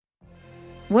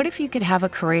What if you could have a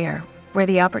career where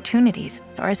the opportunities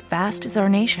are as vast as our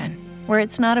nation, where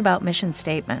it's not about mission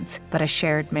statements, but a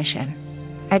shared mission?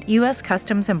 At U.S.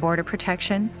 Customs and Border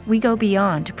Protection, we go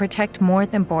beyond to protect more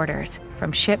than borders.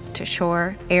 From ship to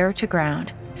shore, air to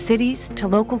ground, cities to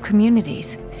local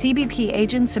communities, CBP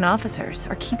agents and officers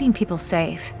are keeping people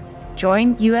safe.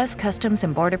 Join U.S. Customs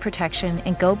and Border Protection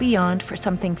and go beyond for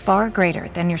something far greater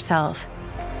than yourself.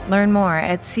 Learn more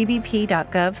at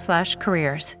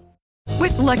cbp.gov/careers.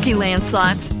 With Lucky Land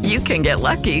Slots, you can get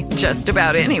lucky just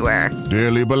about anywhere.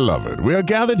 Dearly beloved, we are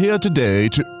gathered here today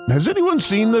to... Has anyone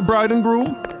seen the bride and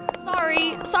groom?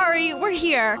 Sorry, we're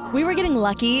here. We were getting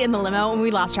lucky in the limo and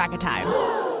we lost track of time.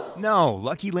 No,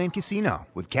 Lucky Land Casino,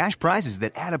 with cash prizes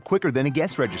that add up quicker than a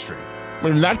guest registry.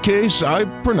 In that case, I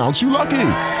pronounce you lucky.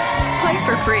 Play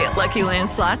for free at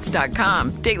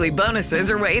LuckyLandSlots.com. Daily bonuses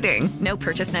are waiting. No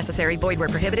purchase necessary. Void where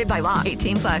prohibited by law.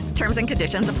 18+. Terms and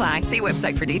conditions apply. See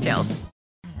website for details.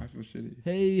 I feel shitty.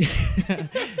 Hey,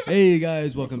 hey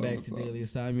guys, welcome back to Daily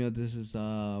Assignment. This is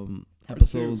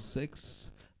episode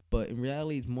 6, but in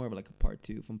reality, it's more of like a part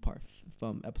 2 from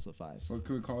episode 5. So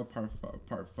could we call it part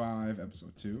 5,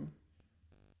 episode 2?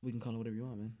 We can call it whatever you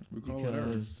want, man. We call it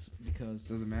whatever. Because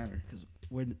Doesn't matter. Because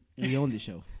we own the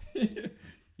show.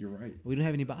 You're right. We don't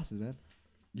have any bosses, man.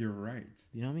 You're right.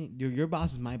 You know what I mean? Your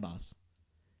boss is my boss,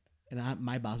 and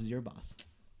my boss is your boss.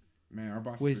 Man, our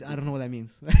boss. Wait, I don't know what that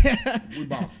means. We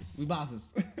bosses. We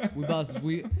bosses. We bosses.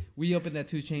 We up in that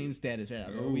 2 Chainz status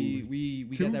right now. We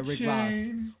got that Rick Ross.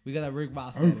 We got that Rick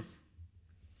Ross status.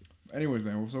 Anyways,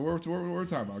 man. So we're talking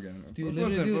about again. Dude,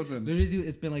 literally, dude,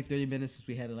 it's been like 30 minutes since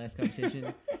we had the last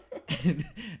conversation, and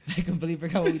I completely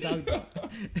forgot what we talked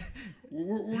about.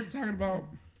 We're talking about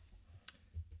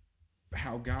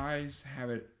how guys have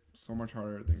it so much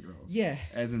harder than girls. Yeah.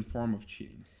 As in form of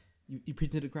cheating. You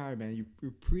preaching to the choir, man.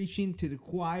 You're preaching to the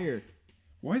choir.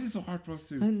 Why is it so hard for us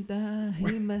to? I don't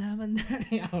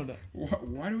know.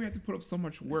 Why do we have to put up so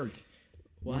much work?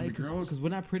 Why? Because we're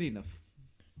not pretty enough.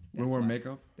 We wear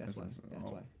makeup. That's why.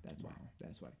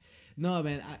 No,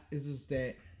 man. It's just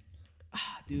that,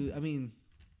 dude. I mean,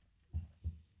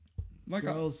 like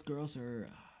girls are.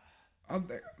 I'm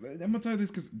gonna tell you this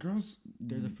because girls,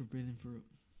 they're the forbidden fruit.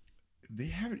 They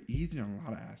have it easy in a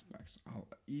lot of aspects.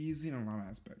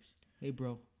 Hey,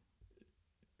 bro.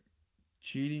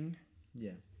 Cheating.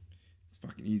 Yeah. It's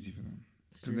fucking easy for them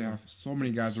because they have so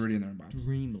many guys already in their inbox.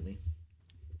 Extremely.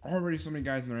 Already so many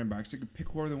guys in their inbox. They can pick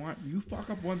whoever they want. You fuck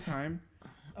up one time.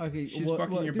 Okay, she's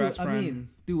fucking your best friend. I mean,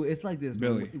 dude, it's like this,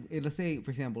 Billy. Let's say,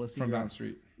 for example, from down the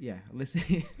street. Yeah, let's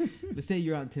say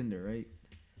you're on Tinder, right?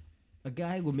 A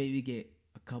guy will maybe get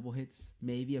a couple hits,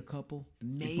 maybe a couple,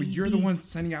 maybe. But you're the one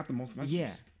sending out the most messages. Yeah,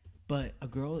 but a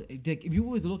girl, if you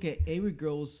were to look at every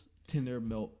girl's Tinder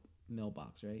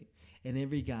mailbox, right, and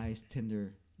every guy's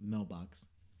Tinder mailbox,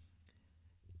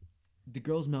 the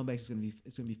girl's mailbox is gonna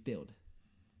be filled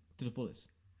to the fullest.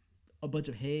 A bunch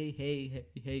of hey,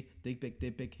 dick pic,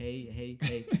 hey,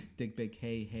 dick pic,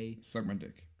 hey. Suck my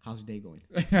dick. How's your day going?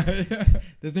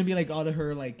 There's gonna be like all of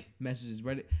her like messages,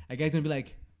 right? A guy's gonna be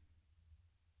like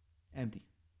empty.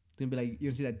 It's gonna be like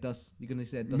you're gonna see that dust. You're gonna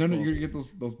see that dust. No, you're gonna get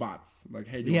those bots. Like,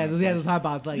 hey, those hot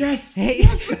bots. Like, yes, hey,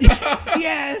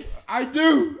 yes. I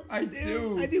do. I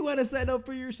do want to sign up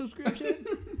for your subscription.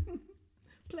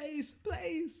 Please.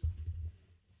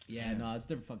 Yeah, no, it's a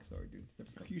different fucking story, dude.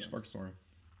 It's a huge fucking story.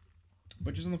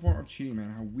 But just in the form of cheating,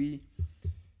 man,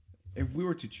 if we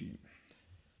were to cheat,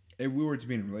 if we were to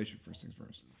be in a relationship, first things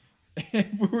first, if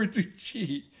we were to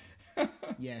cheat,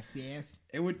 yes,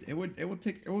 it would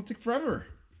take forever.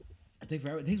 It takes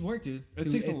forever. It takes work, dude. It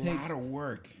takes a lot of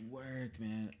work. Work,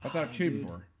 man. I thought I've cheated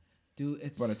before,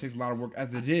 dude. But it takes a lot of work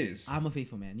as it is. I'm a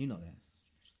faithful man. You know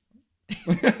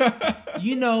that.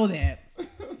 You know that.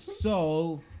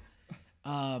 So,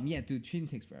 yeah, dude, cheating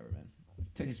takes forever, man.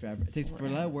 It takes forever. It takes for a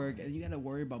lot of work, and you gotta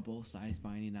worry about both sides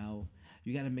finding out.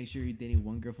 You gotta make sure you're dating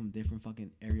one girl from a different fucking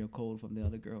area code from the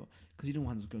other girl, because you don't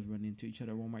want those girls running into each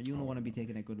other at Walmart. You don't want to be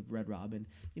taking that girl to Red Robin.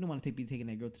 You don't want to be taking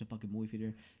that girl to the fucking movie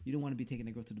theater. You don't want to be taking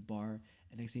that girl to the bar,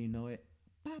 and next thing you know it,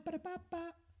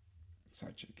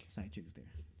 side chick is there.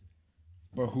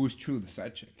 But who's truly the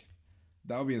side chick?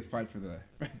 That would be a fight for the.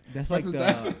 That's like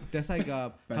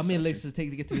how many licks does it take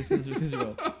to get to the center of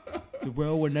Israel? The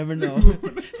world will never know.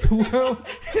 The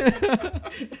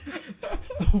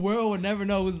world will never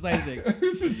know who's the side chick.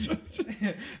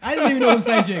 I don't even know who's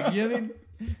the side chick. You know what I mean?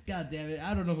 God damn it.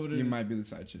 I don't know who it is. You might be the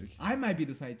side chick. I might be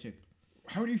the side chick.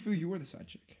 How do you feel you were the side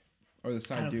chick? Or the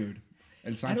side dude?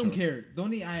 And Sancho. I don't care. The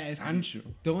only thing I ask Sancho.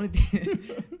 The only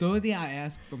thing I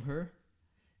ask from her,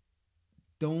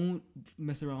 don't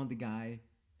mess around with the guy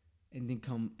and then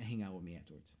come hang out with me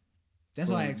afterwards. That's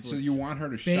so, what I asked for. So you want her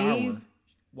to Bathe, shower?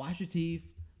 wash your teeth,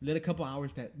 let a couple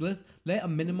hours pass. Let a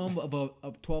minimum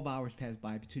of 12 hours pass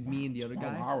by between me and the other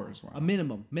 12 guy. hours. Wow. A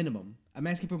minimum. I'm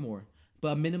asking for more, but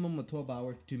a minimum of 12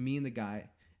 hours between me and the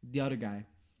other guy,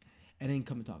 and then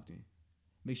come and talk to me.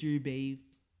 Make sure you bathe.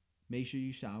 Make sure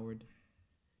you showered.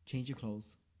 Change your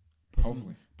clothes.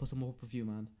 Hopefully. Put some more perfume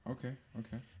on. Okay.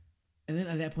 And then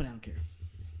at that point, I don't care.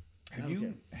 Have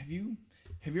you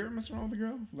ever messed around with a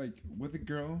girl? Like with a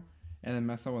girl and then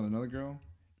messed up with another girl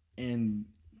in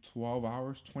 12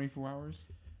 hours, 24 hours?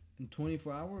 In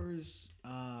 24 hours?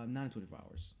 Not in 24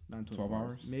 hours. Not in 12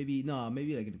 hours? Maybe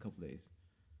like in a couple days.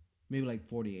 Maybe like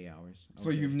 48 hours.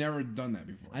 So you've never done that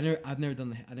before? I've never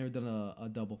done a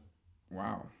double.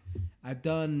 Wow. I haven't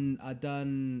done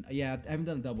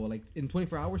a double. Like in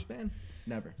 24 hour span,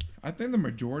 never. I think the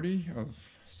majority of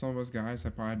some of us guys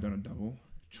have probably done a double.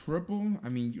 Triple, I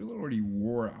mean, you already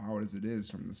wore out as it is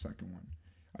from the second one.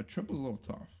 A triple's a little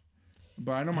tough.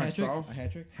 But I know myself. A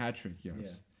hat trick? Hat trick, yes. Yeah.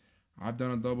 I've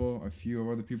done a double. A few of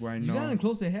other people I know. You got in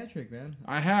close to a hat trick, man.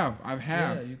 I have.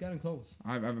 Yeah, you got in close.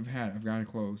 I've gotten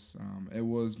close. It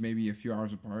was maybe a few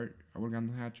hours apart. I would have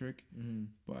gotten the hat trick. Mm-hmm.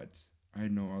 But I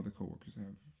know other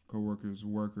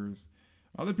workers.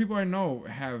 Other people I know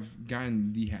have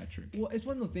gotten the hat trick. Well, it's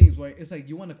one of those things where it's like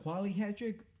you want a quality hat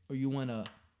trick or you want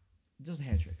just a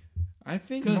hat trick. I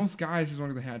think most guys just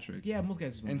want the hat trick. Yeah, most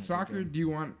guys just want in soccer, trick, do you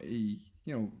want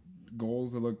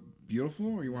goals that look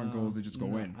beautiful, or you want goals that just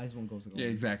go in? I just want goals that go in. Yeah,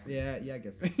 exactly. Yeah, I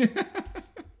guess so.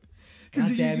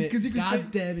 God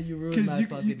damn it, you ruined my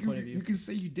fucking point of view. You can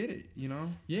say you did it, you know?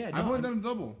 Yeah, I've only done a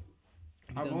double.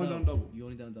 I've only done a double. You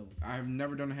only done a double. I've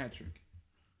never done a hat trick.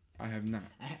 I have not.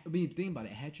 I mean, think about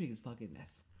it. A hat trick is fucking,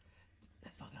 that's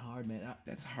fucking hard, man.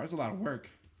 That's hard. It's a lot of work.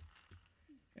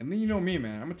 And then you know me,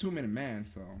 man. I'm a 2-minute man,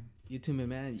 so. You're 2-minute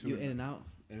man. You in and out.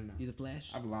 You the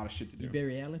Flash. I have a lot of shit to do. You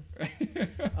Barry Allen.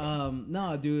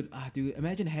 No, dude. Dude,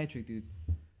 imagine a hat trick, dude.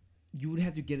 You would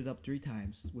have to get it up 3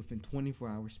 times within 24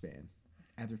 hour span.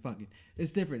 After fucking,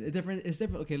 it's different. It's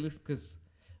different. Okay, let's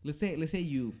say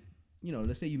you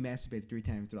masturbate 3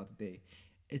 times throughout the day.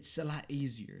 It's a lot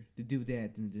easier to do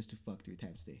that than just to fuck 3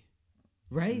 times a day.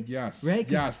 Right? Yes. Right?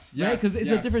 Yes. Right? Because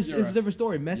it's a different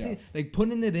story. Messing, like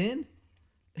putting it in,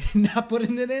 not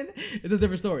putting it in, it's a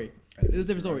different story. It's a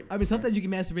different story. I mean, sometimes you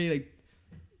can masturbate like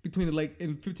between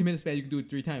in 15 minutes span, you can do it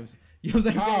 3 times. You know what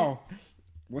I'm saying? How?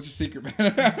 What's your secret,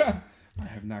 man? I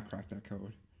have not cracked that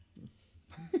code.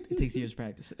 It takes years of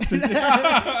practice.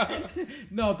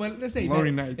 No, but let's say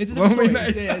Lonely man, nights. It's a different Lonely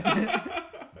story. nights. Yeah,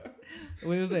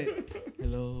 what was it?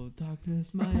 Hello,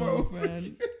 darkness, my old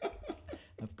friend.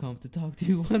 I've come to talk to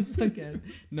you once again.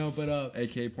 No, but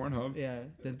AKA Pornhub. yeah.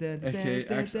 AKA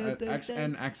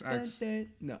XNXX.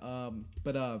 No,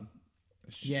 but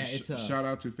yeah, it's shout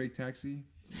out to Fake Taxi.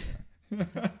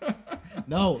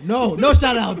 no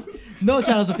shout outs. No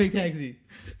shout outs to Fake Taxi.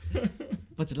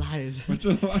 Bunch of liars.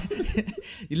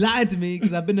 You lied to me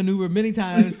because I've been to Uber many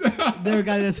times. Never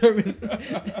got that service.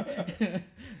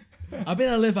 I've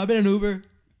been on Lyft. I've been in Uber.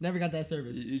 Never got that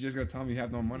service. You just gotta tell me you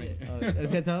have no money. I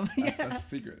just gotta tell him. That's the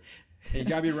secret. Hey, you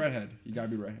gotta be a redhead. Gotta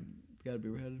be redhead. Gotta be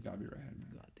redhead, man.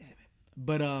 God damn it.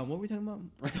 But what were we talking about?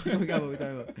 I forgot what we were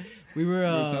talking about. We were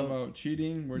talking about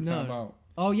cheating. We're talking about.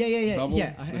 Oh yeah. Double,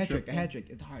 yeah, a hat trick.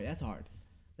 It's hard. That's hard.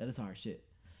 That is hard shit.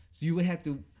 So you would have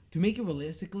to make it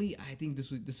realistically. I think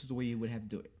this is the way you would have to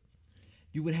do it.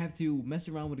 You would have to mess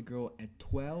around with a girl at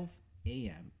 12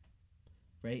 a.m.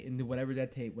 Right, and whatever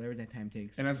that time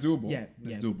takes. And that's doable. Yeah,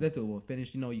 doable. That's doable.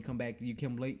 Finish. You come back. You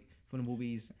come late from the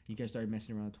movies. You can start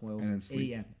messing around at 12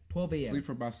 a.m. 12 a.m. Sleep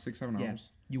for about 6-7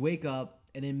 hours. You wake up,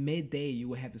 and then midday you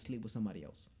would have to sleep with somebody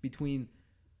else. Between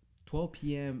 12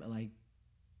 p.m. and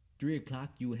 3 o'clock,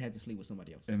 you would have to sleep with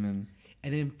somebody else. And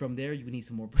then from there, you would need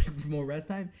some more rest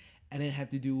time, and then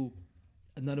have to do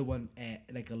another one at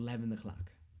 11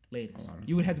 o'clock latest.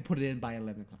 You would have to put it in by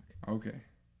 11 o'clock. Okay.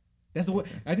 That's the way.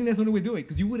 I think that's the only way to do it,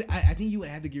 because you would. I think you would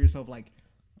have to give yourself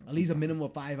at least a minimum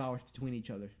of 5 hours between each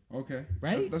other. Okay.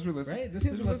 Right. That's realistic. Right. That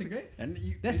seems realistic, right? And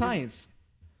that's science.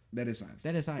 That is science.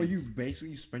 That is science. But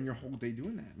you spend your whole day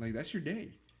doing that. That's your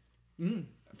day. Mm.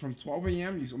 From 12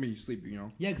 a.m. you sleep. Yeah.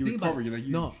 You recover.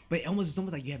 No, but it's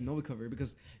almost like you have no recovery,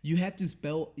 because you have to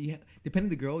depending on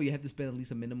the girl, you have to spend at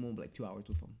least a minimum of 2 hours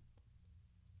with them.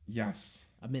 Yes.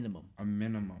 A minimum.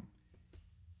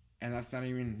 And that's not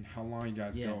even how long you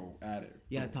guys go at it.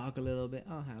 Yeah, talk a little bit.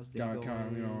 Oh, how's the day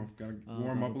going? Gotta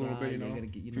warm up a little bit,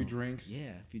 a few drinks.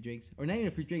 Yeah, a few drinks. Or not even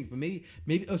a few drinks, but maybe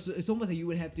it's almost like you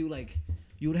would have to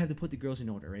put the girls in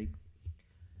order, right?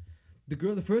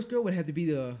 The first girl would have to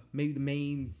be maybe the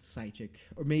main side chick,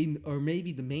 or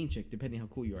maybe the main chick, depending how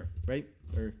cool you are, right?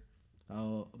 Or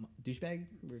Oh, douchebag.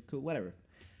 We're cool. Whatever.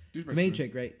 Douchebag's The main good.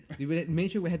 chick, right? The main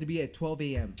chick would have to be at 12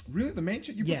 a.m. Really, the main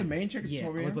chick? You put the main chick at 12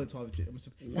 I'm a.m.? gonna put 12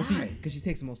 a.m. Why? Because she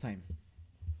takes the most time.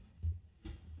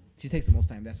 She takes the most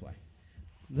time. That's why.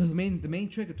 The main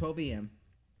trick at 12 a.m.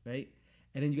 Right,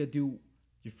 and then you gotta do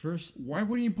your first. Why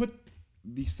wouldn't you put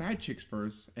the side chicks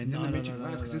first and then No, the main no, chick no,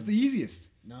 last? no, Because no. it's the easiest.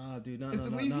 No, dude, no, It's no, the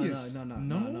no, easiest.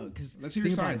 no. Because Let's hear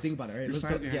your science. Think about it. Right? Your Let's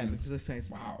science go, yeah, behind this this. is science.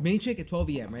 Wow. Main chick at 12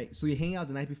 a.m. Right, so you hang out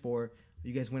the night before.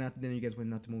 You guys went out to dinner. You guys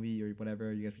went out to movie or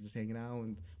whatever. You guys were just hanging out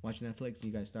and watching Netflix, and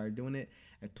you guys started doing it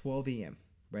at 12 a.m.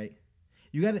 Right?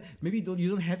 You gotta maybe you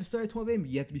don't have to start at 12 a.m. But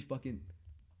you have to be fucking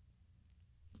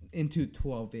into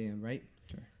 12 a.m. Right?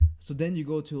 Okay. So then you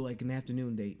go to like an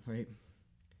afternoon date, right?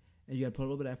 And you gotta put a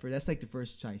little bit of effort. That's like the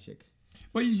first side chick.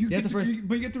 But you have get to first-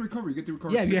 but you get to recover. You get to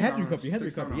recover. Yeah, you 6 have to hours, recover. You have to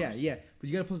 6 recover. Yeah, hours. yeah. But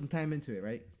you gotta put some time into it,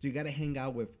 right? So you gotta hang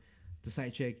out with the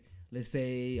side chick. Let's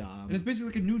say, And it's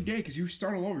basically like a new day because you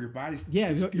start all over. Your body's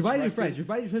yeah, gets your body is rested. fresh. Your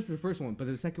body is fresh for the first one, but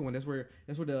the second one, that's where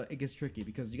it gets tricky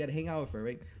because you gotta hang out with her,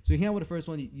 right? So you hang out with the first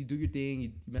one, you do your thing,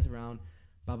 you mess around,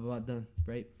 blah blah blah, done,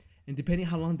 right? And depending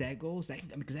how long that goes,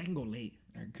 because that can go late.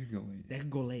 That could go late. That can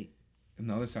go late. And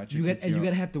the other side chick. You got hits and you up.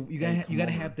 gotta have Hey, come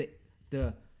over. have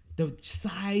the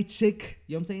side chick.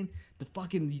 You know what I'm saying?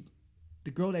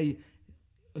 The girl that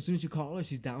as soon as you call her,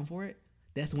 she's down for it.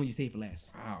 That's the one you save for last.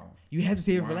 Wow. You have to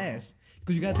save it for Wow. last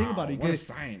because you gotta think about it. You What a gotta,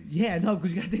 science. yeah, no,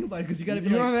 because you gotta think about it because you gotta You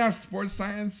be know like, how they have sports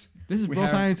science? this is We bro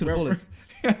have- science to the we're- fullest.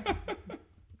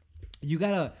 You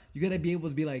gotta be able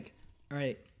to be like, all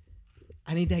right,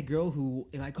 I need that girl who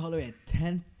if I call her at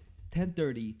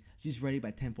 10:30, she's ready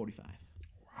by 10:45.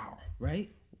 Wow. Right?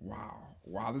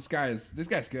 Wow. This guy's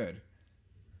good.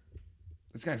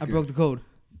 This guy's I good. broke the code.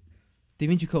 Da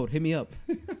Vinci Code, hit me up.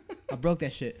 I broke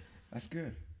that shit. That's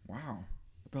good. Wow.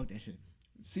 I broke that shit.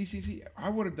 See. I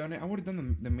would have done it. I would have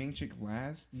done the main chick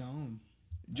last. No.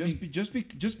 Just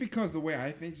because the way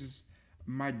I think is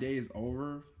my day is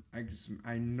over.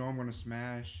 I know I'm gonna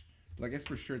smash. Like it's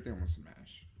for sure thing I'm gonna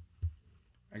smash.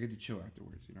 I get to chill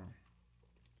afterwards. You know.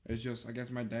 It's just I guess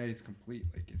my day is complete.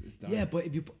 Like it's done. Yeah, but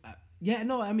if you, yeah,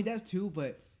 no, I mean that's too.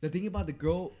 But the thing about the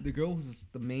girl who's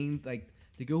the main, like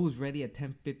the girl who's ready at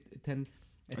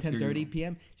 10:30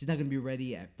 p.m. She's not gonna be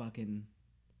ready at fucking,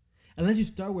 unless you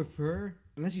start with her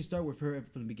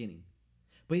from the beginning.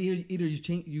 But either you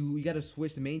change, you gotta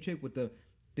switch the main chick with the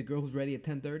girl who's ready at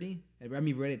 10:30. I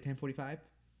mean ready at 10:45.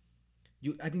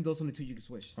 I think those are the two you can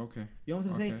switch. Okay. You know what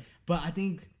I'm saying? Okay. But I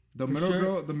think The for middle sure,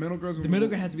 girl. The middle girl's. the middle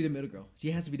girl has to be the middle girl. She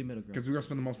has to be the middle girl. Because we're gonna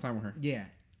spend the most time with her. Yeah,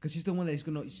 because she's the one that's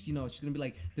gonna, she's gonna be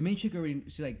like the main chick already.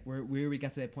 She's like, we already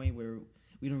got to that point where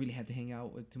we don't really have to hang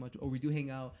out with too much, or we do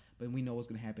hang out, but we know what's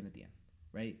gonna happen at the end,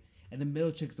 right? And the middle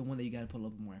chick's the one that you gotta put a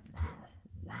little bit more effort to.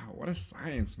 Wow. What a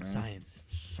science, man.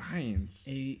 Science.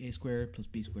 A squared plus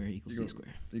B squared equals C squared.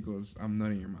 Equals I'm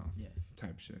nut in your mouth. Yeah.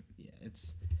 Type shit. Yeah,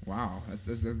 it's Wow.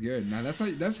 That's good. Now that's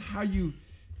how you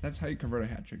convert a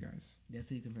hat trick, guys. that's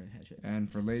how you convert a hat trick.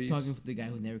 And for ladies. Talking to the guy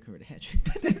who never converted a hat trick.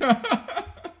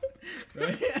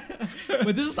 Right?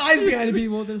 But there's a science behind it,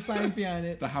 people. There's a science behind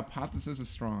it. The hypothesis is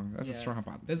strong. That's a Yeah. strong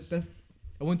hypothesis. That's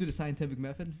I went through the scientific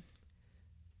method,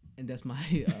 and that's my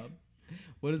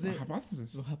what is A it?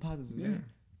 hypothesis. The hypothesis. Yeah. Right?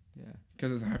 Yeah.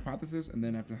 Because it's a hypothesis, and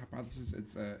then after the hypothesis,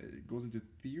 it goes into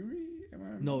theory.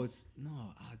 No, it's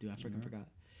no. Dude, I freaking No? forgot.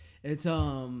 It's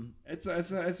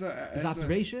It's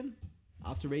observation,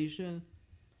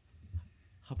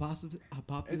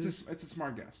 hypothesis. It's a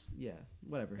smart guess. Yeah,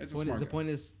 whatever. It's a The smart point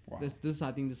guess. is, Wow. this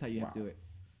I think this is how you have to Wow. do it.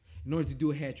 In order to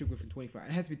do a hat trick within 24 hours,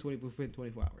 it has to be within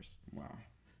 24 hours Wow.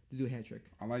 to do a hat trick.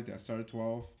 I like that. Start at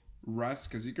 12. Rest,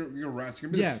 because you can rest. You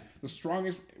can be Yeah. the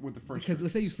strongest with the first. Because trick.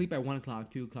 let's say you sleep at 1 o'clock,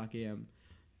 2 o'clock a.m.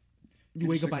 You Give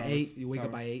wake you up by 6 8. hours. You wake up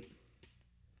 7. by 8,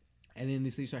 and then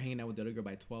let's say you start hanging out with the other girl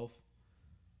by 12.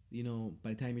 You know,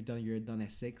 by the time you're done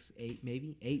at 6, 8,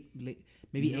 maybe 8,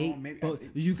 maybe No, 8. maybe But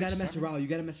at you 6, gotta mess 7. around. You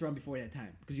gotta mess around before that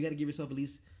time because you gotta give yourself at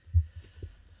least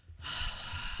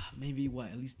maybe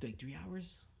at least like 3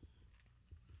 hours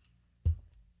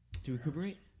to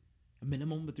recuperate. A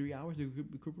minimum of 3 hours to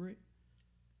recuperate.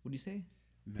 What do you say?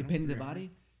 Minimum Depending the 3 hours?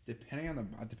 body.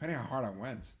 Depending how hard I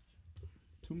went.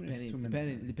 2 minutes. 2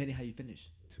 minutes. Depending how you finish.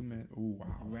 2 minutes. Oh wow.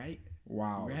 Right.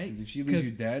 Wow. Right? 'Cause if she leaves 'Cause-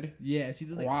 you dead. Yeah, she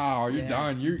just like Wow, you're yeah,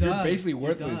 done. You're done. basically You're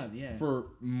worthless done, yeah. for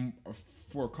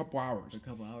a couple hours. For a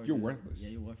couple hours. You're yeah. worthless. Yeah,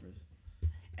 you're worthless.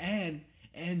 And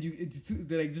you it's too,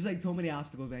 they're like there's like so many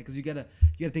obstacles, man. Because you gotta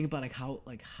think about like how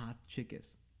like hot chick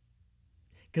is.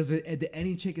 Because the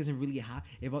any chick isn't really hot.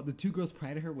 If the two girls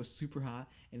prior to her was super hot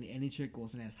and the any chick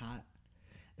wasn't as hot,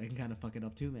 that can kind of fuck it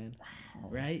up too, man. Wow.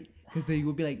 Right? Because they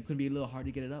would be like it's gonna be a little hard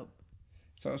to get it up.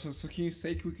 So can you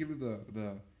say quickly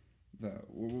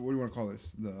what do you want to call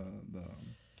this?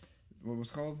 What was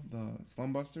it called? The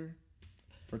Slum Buster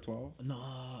for 12?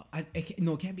 No,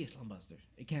 it can't be a Slum Buster.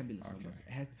 It can't be the Slum Buster.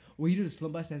 It has, when you do the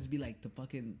Slum Buster, it has to be like the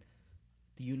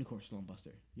unicorn Slum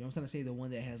Buster. You know what I'm trying to say? The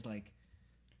one that has like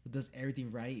does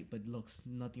everything right but looks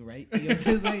nothing right. You know what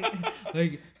I'm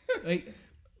saying? like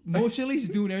emotionally she's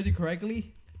doing everything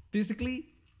correctly, physically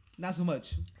not so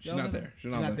much. She's not there.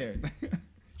 She's not there.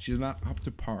 She's not up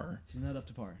to par. She's not up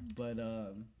to par. But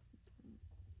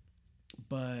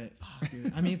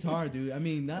dude, I mean it's hard, dude. I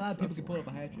mean not a lot of people can pull up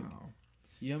a hat trick. Wow.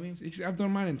 You know what I mean? See, I've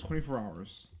done mine in 24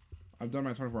 hours.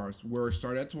 Where it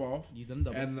started at 12. You done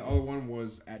double. And the other one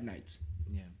was at night.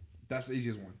 Yeah. That's the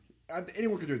easiest one.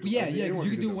 Anyone can do it. Yeah. You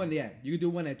can do one. Yeah, you can do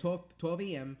one at 12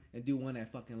 a.m. and do one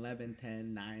at fucking 11,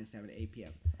 10, 9, 7, 8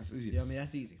 p.m. That's easy. You know what I mean?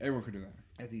 That's easy. Everyone could do that.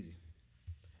 That's easy.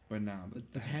 But now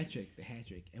the hat trick,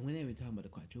 and we're not even talking about the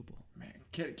quadruple. Man,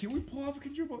 can we pull off a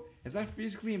quadruple? Is that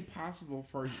physically impossible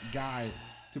for a guy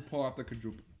to pull off the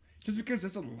quadruple? Just because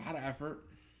that's a lot of effort.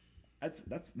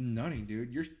 That's nutty,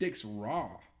 dude. Your dick's raw.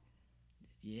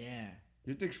 Yeah.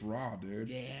 Your dick's raw, dude.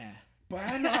 Yeah. But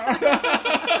I know.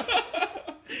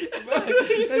 That's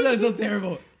not so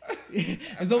terrible.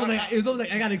 It's almost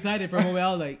like I got excited for a moment. I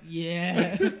was like,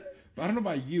 yeah. But I don't know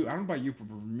about you. For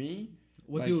me.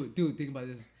 Well, like, dude, think about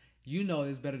this. You know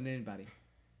this better than anybody.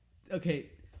 Okay.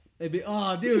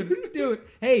 Dude.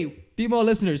 Hey, female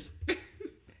listeners.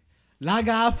 Log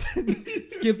off.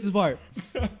 Skip this part.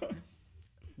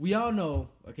 We all know,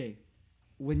 okay,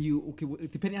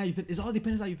 depending how you finish, it all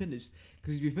depends how you finish.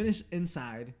 Because if you finish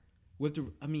inside with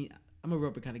I'm a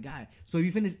rubber kind of guy. So if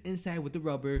you finish inside with the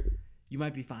rubber, you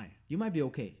might be fine. You might be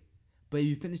okay. But if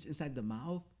you finish inside the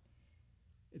mouth,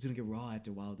 it's going to get raw after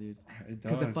a while, dude. It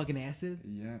does. Because the fucking acid.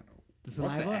 Yeah. The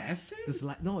saliva. What, the acid?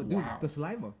 No, dude, wow. the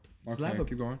saliva. Okay, Saliva.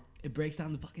 keep going. It breaks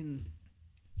down the fucking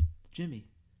Jimmy.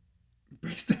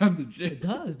 Breaks down the gym. It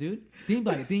does, dude. Think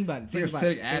about it. It's like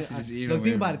acidic acid is eating away.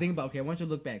 Think about it. Okay, I want you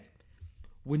to look back.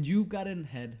 When you've gotten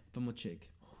head from a chick,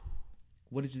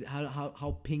 what is it?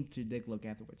 How pink did your dick look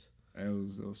afterwards? It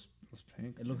was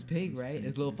pink. It looks pink, right?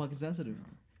 It's a little fucking sensitive,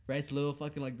 right? It's a little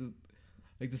fucking like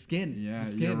the skin. Yeah,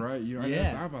 the skin. you're right. I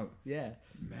never thought about it. Yeah.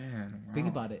 Man, wow. Think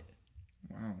about it.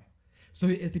 Wow. So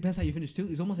it depends how you finish too.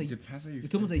 It's almost like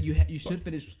almost like you should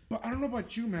finish. But I don't know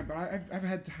about you, man. But I've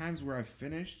had times where I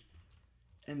finished,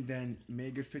 and then maybe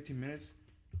a good 15 minutes,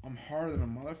 I'm harder than a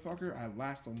motherfucker. I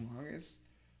last the longest,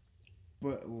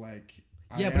 but like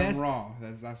I am raw.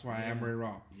 That's why I am very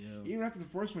raw. Yeah. Even after the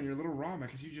first one, you're a little raw, man,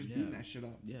 because you're just beating that shit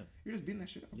up. Yeah. You're just beating that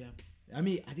shit up. Yeah. I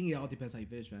mean, I think it all depends how you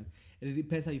finish, man. It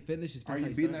depends how you finish. Are you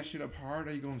beating that shit up hard?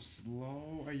 Are you going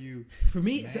slow? Are you? For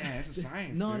me, it's a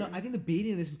science. No, dude. no. I think the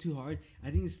beating isn't too hard. I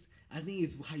think it's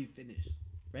how you finish,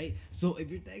 right? So if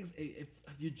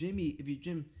you're Jimmy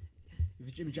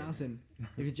Johnson,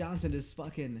 if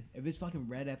it's fucking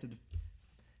red after the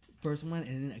first one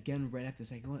and then again red after the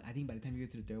second one, I think by the time you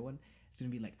get to the third one, it's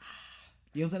gonna be like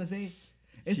you know what I'm trying to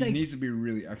say? It needs to be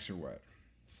really extra wet,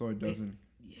 so it doesn't.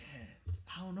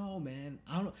 I don't know, man.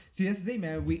 I don't know. See, that's the thing,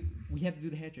 man. We have to do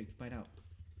the hat trick to find out.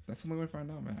 That's the only way to find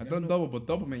out, man. I've done double, but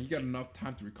double, man, you got enough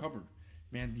time to recover.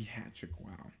 Man, the hat trick,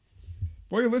 wow.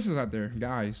 For your listeners out there,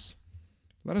 guys,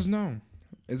 let us know.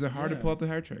 Is it hard to pull out the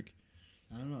hat trick?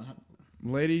 I don't know.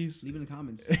 Ladies, leave in the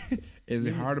comments. Is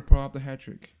it hard to pull out the hat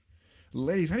trick?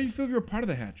 Ladies, how do you feel if you're a part of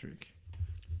the hat trick?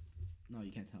 No,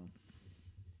 you can't tell.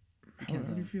 How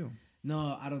do you feel?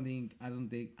 No, I don't think. I don't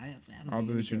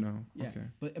Although that you know. Yeah. Okay.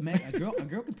 But imagine a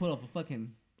girl can pull off a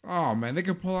fucking. Oh man, they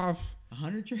could pull off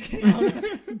 100 trick.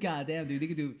 God damn, dude, they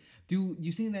could do. Dude,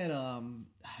 you seen that?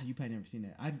 You probably never seen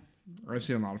that. I've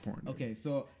seen a lot of porn. Okay,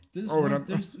 so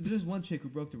there's one chick who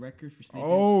broke the record for sneakers.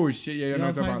 Oh shit! Yeah, you know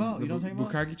what I'm talking about? You know what I'm talking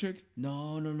about? Bukkake chick?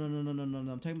 No.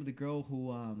 I'm talking about the girl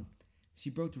who she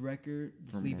broke the record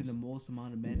for sleeping the most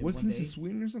amount of men. Wasn't this in in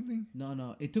Sweden or something?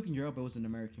 No. It took in Europe. It was an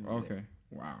American. Okay.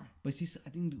 Wow. But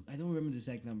I don't remember the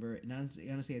exact number, and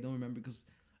honestly, I don't remember because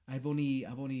I've only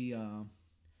I've only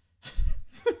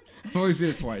seen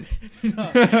it twice.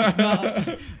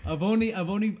 I want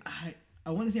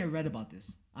to say I read about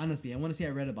this. Honestly, I want to say I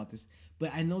read about this,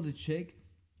 but I know the chick.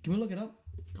 Can we look it up?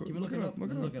 Can we look it up?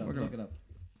 Look it up.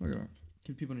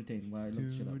 Keep people entertained while I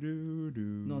look shit up.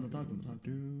 No, talk to them. Talk to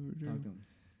them.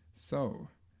 So,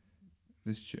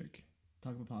 this chick.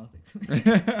 Talk about politics.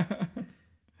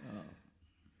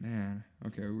 Man,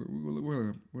 okay,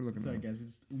 we're looking. Sorry, guys.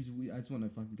 I just want to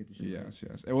fucking get the shit. Yes.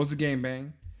 It was a game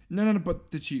bang. No.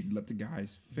 But did she let the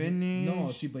guys finish?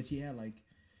 No, she had like,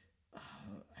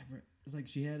 it's like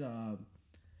she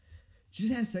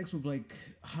just had sex with like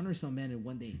 100 some men in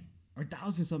one day, or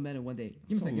 1,000 some men in one day.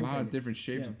 There's a lot of different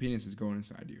shapes of penises going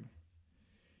inside you.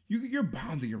 You're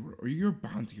bound to get raw,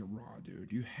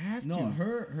 dude. You have to. No,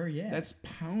 her, yeah. That's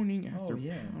pounding after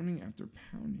yeah. pounding after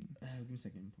pounding. Give me a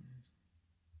second.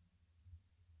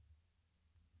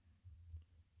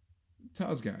 Tell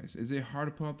us, guys, is it hard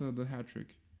to pull out the hat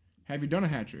trick? Have you done a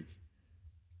hat trick?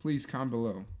 Please comment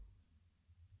below.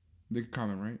 They can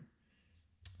comment, right?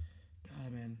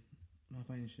 God, man, I'm not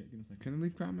finding shit. Give me a second. Can they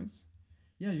leave comments?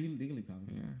 Yeah, you can leave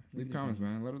comments. Yeah, leave comments,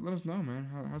 man. Let us know, man.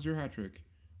 How's your hat trick?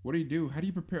 What do you do? How do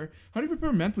you prepare? How do you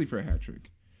prepare mentally for a hat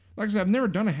trick? Like I said, I've never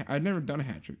done a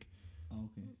hat trick. Oh,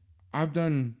 okay. I've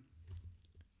done.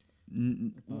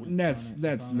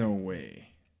 That's no way.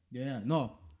 Yeah,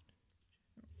 no.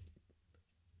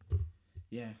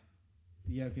 Yeah.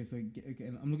 Yeah, okay, so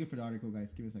okay, I'm looking for the article,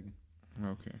 guys. Give me a second.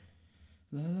 Okay.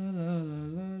 La, la, la,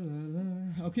 la, la,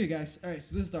 la. Okay, guys. All right,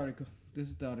 so this is the article.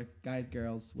 Guys,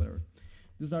 girls, whatever.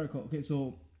 This is the article. Okay,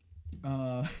 so,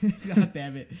 God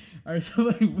damn it. All right, so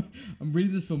like, I'm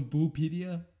reading this from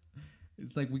Boopedia.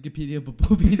 It's like Wikipedia, but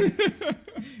Boopedia.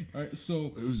 All right,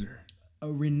 so. Loser.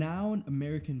 A renowned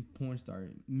American porn star,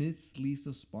 Miss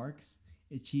Lisa Sparks,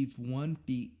 achieved one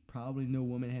feat probably no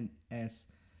woman has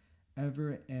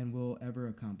ever and will ever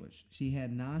accomplish. She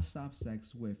had non-stop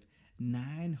sex with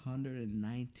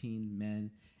 919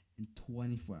 men in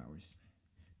 24 hours.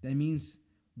 That means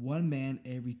one man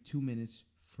every 2 minutes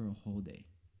for a whole day.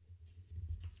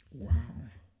 Wow.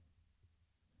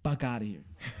 Fuck out of here.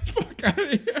 Fuck out of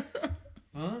here.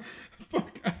 Huh?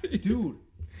 Fuck out of here. Dude,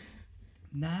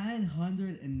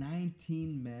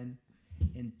 919 men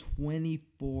in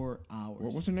 24 hours.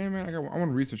 What's her name, man? I want to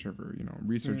research her for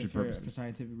research purposes. For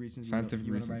scientific reasons. Scientific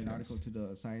you reasons. Want to write an Yes. article to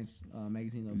the Science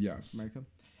magazine of Yes. America.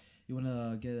 You want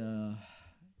to get a.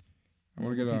 I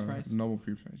want to get Peace a Prize? Nobel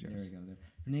Peace Prize. Yes. There we go. There.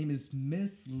 Her name is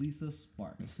Miss Lisa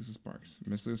Sparks. Miss Lisa Sparks.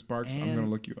 Miss Lisa Sparks. I'm And gonna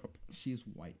look you up. She is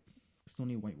white. It's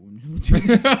only a white woman who would do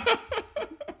this.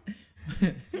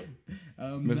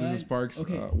 Miss Lisa Sparks.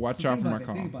 Watch out for my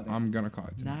call. I'm gonna call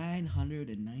it. Tonight.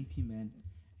 919 men.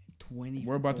 20.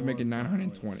 We're about to make it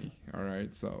 920. All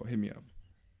right, so hit me up.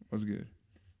 What's good?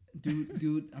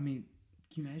 Dude. I mean,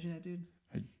 can you imagine that, dude?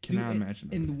 I cannot imagine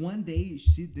that. In one day,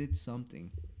 she did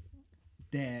something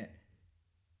that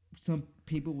some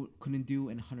people couldn't do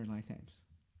in 100 lifetimes.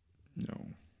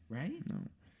 No. Right? No.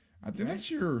 I think that's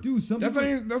your dude. Some that's people,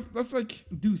 not even, that's like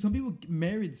dude. Some people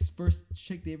married the first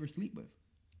chick they ever sleep with,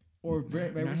 or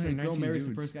girl marries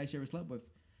the first guy she ever slept with,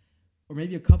 or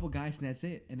maybe a couple guys and that's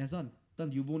it, and that's done.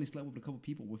 You've only slept with a couple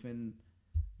people within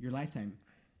your lifetime.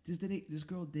 This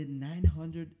girl did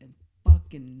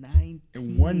 919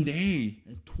 in one day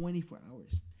in 24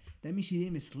 hours. That means she didn't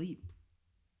even sleep.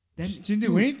 She didn't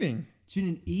do anything. She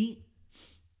didn't eat.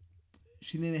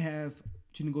 She didn't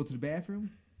go to the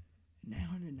bathroom.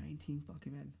 919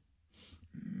 fucking men.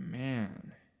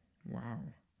 Man, wow.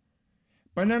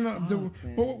 But no.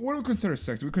 But what do we consider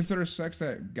sex? Do we consider sex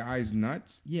that guy's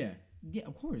nuts? Yeah,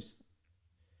 of course.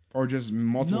 Or just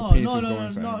multiple penises going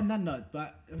inside? No, not nut,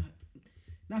 but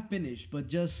not finished, but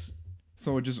just.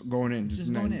 So just going in,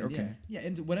 just going in. Okay. Yeah,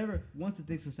 and whatever. Once it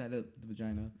takes inside the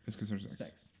vagina, it's considered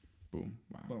sex. Boom.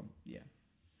 Wow. Boom. Yeah.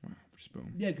 Wow. Just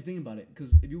boom. Yeah, because think about it.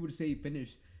 Because if you were to say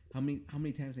finish, how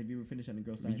many times have you ever finished on a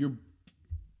girl's side?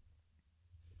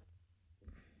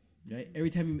 Right. Every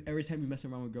time you mess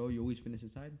around with a girl, you always finish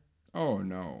inside. Oh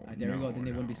no. There we go. Then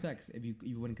it wouldn't be sex if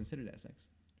you wouldn't consider that sex.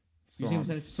 So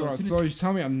you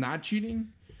tell me I'm not cheating?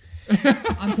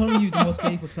 I'm telling you, the most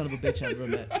faithful son of a bitch I've ever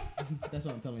met. That's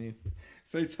what I'm telling you.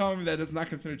 So you're telling me that it's not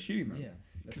considered cheating, though? Yeah.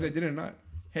 Because I did a nut.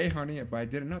 Hey, honey, but I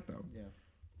did a nut, though. Yeah.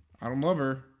 I don't love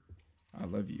her. I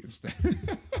love you instead.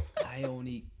 I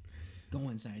only go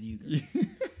inside you, girl.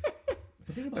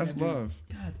 But think about that's that, love.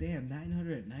 God damn,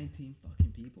 919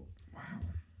 fucking people. Wow.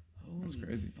 Holy that's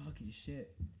crazy. Fucking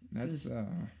shit. That's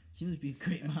She must be a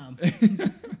great mom.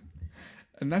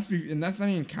 And that's not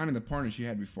even counting the partner she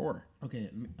had before. Okay,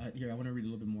 here I want to read a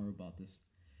little bit more about this.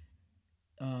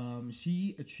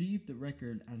 She achieved the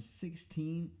record on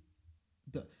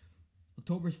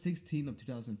October 16 of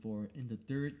 2004 in the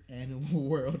 3rd annual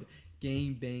World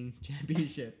Gang Bang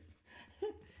Championship.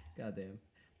 Goddamn.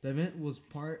 The event was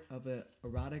part of a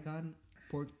Eroticon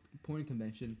porn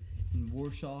convention in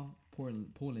Warsaw,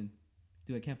 Poland.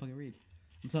 Dude, I can't fucking read.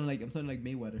 I'm sounding like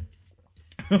Mayweather.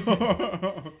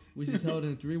 Which is held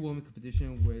in a 3-woman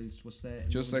competition, which was set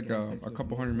just like a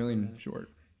couple 100 million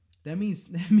short. That means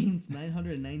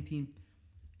 919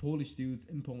 Polish dudes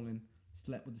in Poland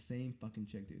slept with the same fucking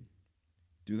chick, dude.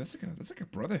 Dude, that's like a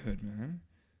brotherhood, man.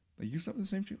 Like you slept with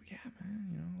the same chick, like yeah, man.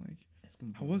 You know, like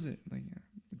how was it? Like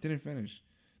it didn't finish.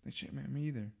 Like shit, man. Me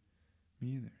either.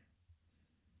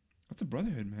 That's a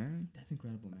brotherhood, man. That's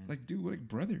incredible, man. Like, dude, we're like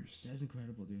brothers. That's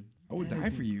incredible, dude. I would That die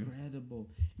is for you. Incredible.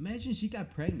 Imagine she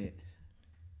got pregnant.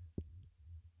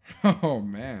 Oh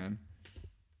man,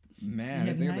 man. You I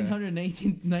had think of that.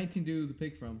 919 dudes to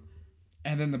pick from.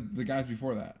 And then the guys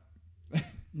before that.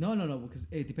 No, because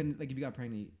it depends. Like if you got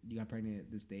pregnant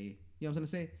this day. You know what I'm trying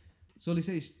to say? So they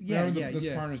say, There's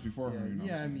partners before her. You know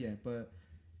what I'm saying? But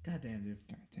goddamn, dude.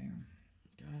 Goddamn.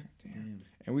 Goddamn.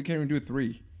 And we can't even do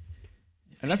 3.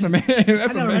 And that's amazing.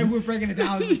 That's I know, right? amazing. We're breaking it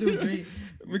down. Let's do 3.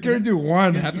 We couldn't do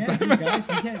 1 at the time. Dude,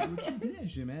 guys, we can't do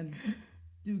that shit, man.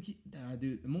 Dude,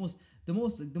 dude, the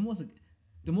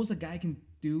most a guy can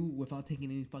do without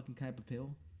taking any fucking type of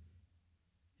pill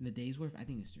in a day's worth, I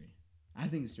think it's 3. I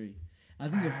think it's 3. I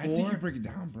think a 4. I think you break it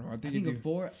down, bro. I think a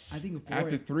 4.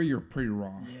 After 3, you're pretty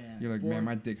raw. Yeah. You're like, 4, man,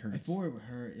 my dick hurts. At 4 it would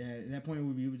hurt. Yeah. At that point,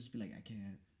 we would just be like, I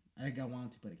can't. I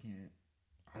want to, but I can't.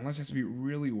 Unless it has to be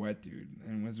really wet, dude.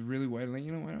 And when it's really wet, like,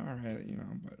 you know what? All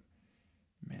right, but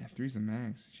man, 3's the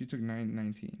max. She took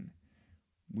 19.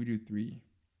 We do 3.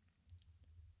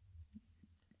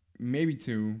 Maybe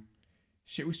 2.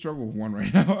 Shit, we struggle with 1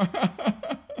 right now.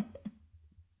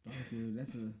 Oh, dude,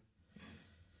 that's a.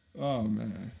 Oh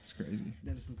man, it's crazy.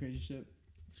 That is some crazy shit.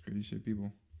 It's crazy shit,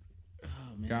 people. Oh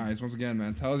man. Guys, once again,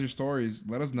 man, tell us your stories.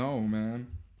 Let us know, man.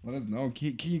 Let us know.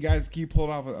 Can you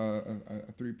pull off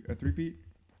a three-peat?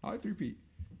 I like three-peat.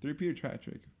 Three-peat or hat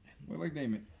trick? What like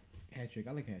name it? Hat trick.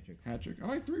 I like hat trick. Hat trick. I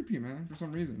like three-peat, man, for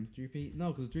some reason. 3P?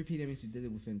 No, because 3P that means you did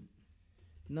it within.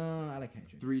 No, I like hat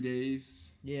trick. 3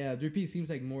 days. Yeah, 3P seems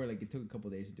like more like it took a couple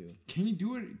days to do. Can you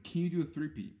do it? Can you do a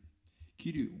three-peat?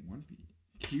 Can you do 1P?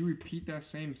 Can you repeat that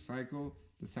same cycle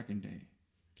the second day?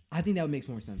 I think that would make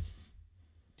more sense.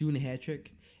 Doing a hat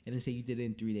trick and then say you did it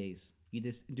in 3 days. You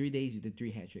did in 3 days. You did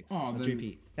 3 hat tricks. Oh, then,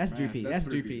 3P. That's 3P. That's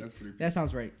That's 3P. That's 3P. That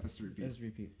sounds right. That's 3P. That's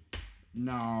 3P.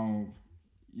 No,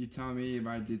 you tell me if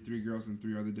I did 3 girls in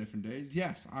 3 other different days?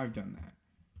 Yes, I've done that.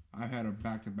 I've had a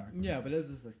back-to-back. Yeah, but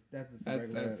that's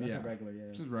regular. That's a regular.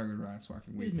 Yeah. Just regular ass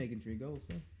fucking We're week. just making 3 goals.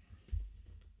 So.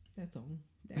 That's all.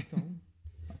 That's all.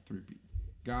 A 3-peat.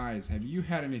 Guys, have you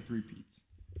had any 3-peats?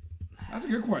 That's a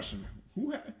good question.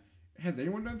 Has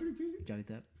anyone done 3-peat? Johnny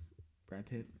Depp, Brad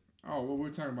Pitt. Oh, what we're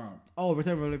talking about? Oh, we're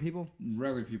talking about other people.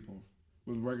 Regular people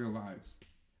with regular lives,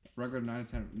 regular 9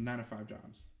 to 5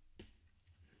 jobs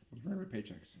with regular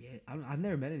paychecks. Yeah, I've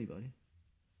never met anybody.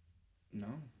 No,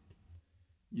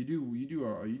 you do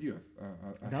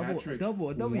a Double- hat trick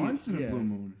double once in a yeah. blue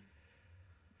moon.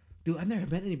 Dude, I've never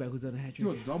met anybody who's done a hat trick.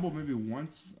 Do a double maybe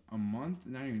once a month.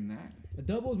 Not even that. A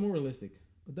double is more realistic.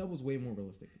 A double is way more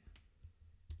realistic.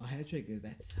 A hat trick is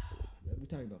we're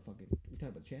talking about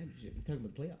championship. We're talking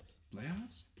about playoffs.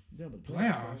 Playoffs? We're talking about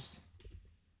Playoffs?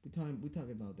 We're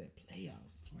talking about that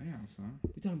playoffs. Playoffs, huh?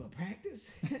 We're talking about practice.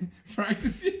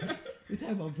 Practice, yeah. We're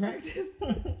talking about practice.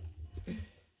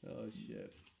 Oh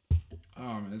shit.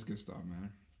 Oh man, that's good stuff,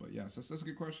 man. But yes, that's a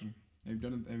good question. Have you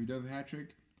done the hat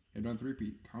trick? Have you done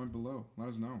 3-peat? Comment below. Let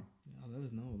us know. Yeah, let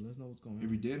us know. Let us know what's going on.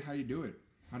 If you did, how do you do it?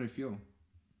 How did it feel?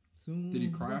 Did you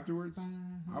cry afterwards?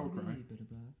 I would cry.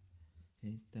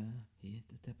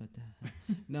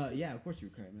 No, yeah, of course you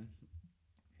would cry, man.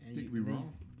 And Think we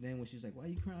wrong? Then when she's like, "Why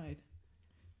you cried?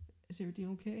 Is everything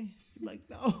okay?" You're like,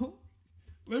 "No,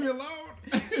 Leave me alone.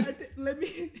 let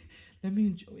me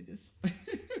enjoy this.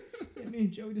 Let me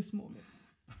enjoy this moment."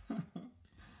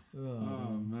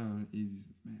 Oh man, easy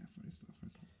man, funny stuff.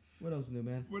 What else new,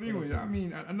 man? But anyway, I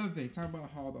mean, another thing. Talk about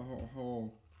how the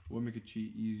whole women could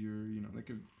cheat easier. You know, they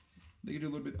could do a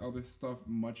little bit of other stuff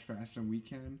much faster than we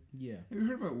can. Yeah. Have you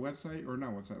heard of a website or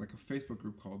not website, like a Facebook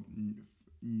group called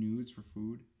Nudes for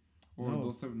Food? Or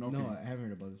those type, no, I haven't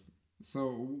heard about this. So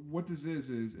what this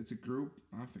is it's a group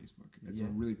on Facebook. It's a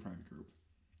really private group.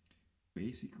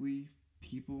 Basically,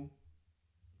 people,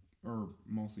 or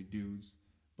mostly dudes,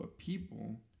 but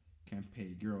people can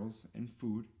pay girls and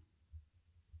food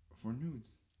for nudes.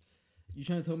 You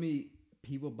trying to tell me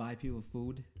people buy people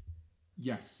food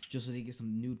Yes. just so they get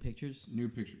some nude pictures?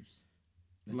 Nude pictures.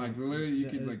 That's Like not- literally, you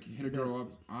that- could like hit a girl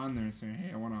up on there and say,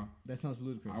 "Hey, That sounds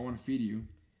ludicrous. I want to feed you."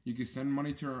 You can send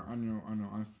money to her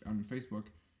on Facebook,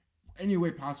 any way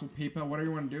possible, PayPal, whatever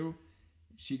you want to do.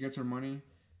 She gets her money,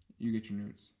 you get your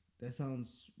nudes. That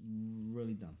sounds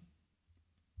really dumb.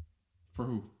 For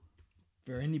who?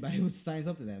 For anybody who signs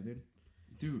up to that, dude.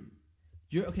 Dude,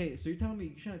 You're okay. So you're trying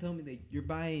to tell me that you're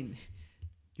buying.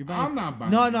 I'm not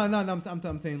buying. No.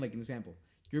 I'm saying like an example.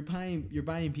 You're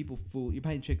buying people food. You're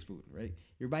buying chicks food, right?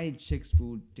 You're buying chicks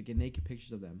food to get naked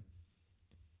pictures of them.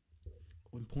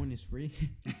 When porn is free.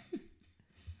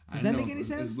 Does that make any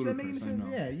sense? Does that make any sense?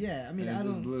 Yeah. I mean, I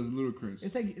don't. It's ludicrous.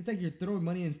 It's like you're throwing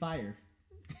money in fire.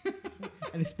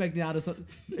 and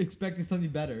expecting something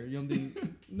better. You know what I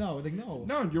mean? No, like no.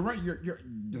 No, you're right. You're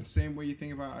the same way you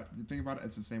think about it.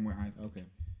 It's the same way I think. Okay.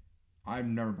 I've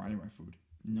never bought any of my food.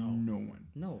 No one.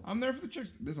 No. I'm there for the chicks.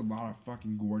 There's a lot of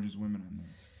fucking gorgeous women on there.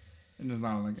 And there's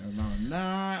not like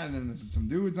and then there's some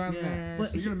dudes on there. But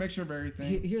so you're gonna make sure of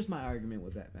everything. Here's my argument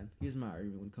with that, man. Here's my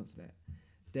argument when it comes to that.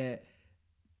 That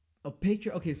a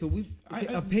picture. Okay, so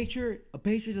a picture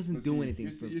doesn't do anything.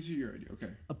 Here's your idea. Okay.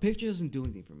 A picture doesn't do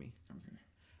anything for me. Okay.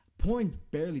 Porn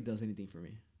barely does anything for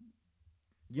me.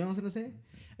 You know what I'm saying?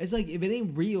 It's like if it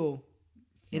ain't real,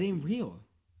 it ain't real.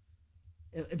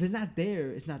 If it's not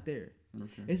there, it's not there.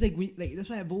 Okay. It's like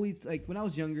that's why I've always like when I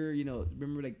was younger, you know,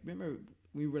 remember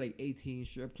we were like 18,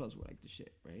 strip clubs were like the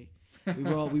shit, right? We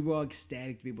were all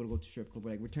ecstatic to be able to go to a strip club.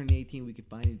 We're like, we're turning 18, we can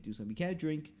finally do something. We can't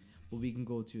drink, but we can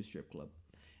go to a strip club.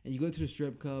 And you go to the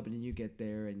strip club, and then you get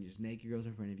there, and there's naked girls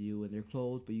in front of you, and they're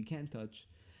clothed, but you can't touch,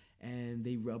 and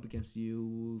they rub against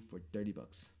you for $30,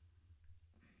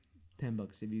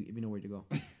 $10 if you know where to go.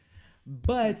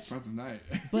 But expensive night.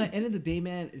 But end of the day,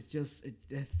 man, it's just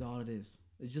that's all it is.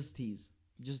 It's just tease.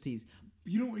 Just tease.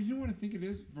 You know what I think it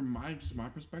is from my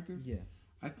perspective? Yeah.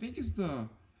 I think it's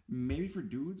maybe for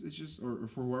dudes, it's just or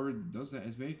for whoever does that,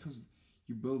 it's maybe because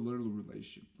you build a little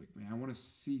relationship. Like, man, I want to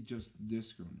see just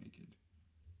this girl naked.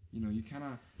 You know, you kind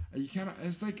of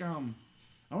it's like I want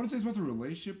to say it's about the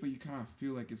relationship, but you kind of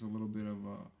feel like it's a little bit of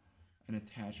an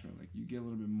attachment. Like you get a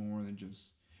little bit more than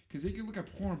just because you can look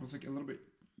at porn, but it's like a little bit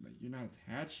like you're not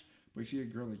attached, but you see a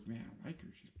girl like, man, I like her.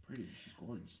 She's pretty. She's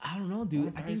gorgeous. I don't know,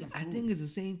 dude. I think it's the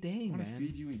same thing, man. I want to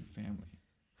feed you and your family.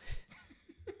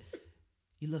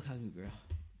 You look hungry, girl.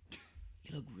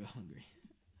 You look real hungry.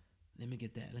 Let me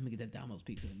get that Domino's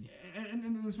pizza in you.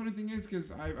 And the funny thing is,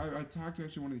 because I talked to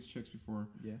actually one of these chicks before.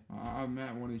 Yeah. I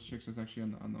met one of these chicks that's actually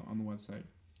on the website,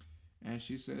 and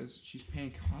she says she's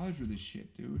paying college for this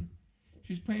shit, dude.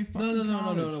 She's paying fucking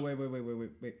college. No.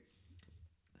 Wait.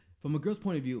 From a girl's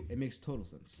point of view, it makes total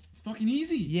sense. It's fucking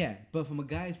easy. Yeah, but from a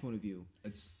guy's point of view,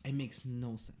 it makes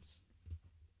no sense.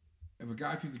 If a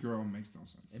guy feeds a girl, it makes no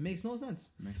sense. It makes no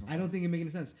sense. I don't think it makes any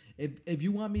sense. If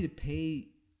you want me to pay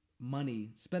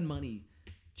money, spend money,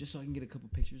 just so I can get a couple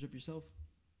pictures of yourself,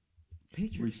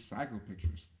 recycle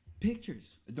pictures.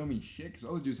 Pictures. It don't mean shit because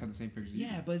other dudes have the same pictures.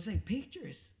 Yeah, but it's like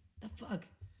pictures. The fuck.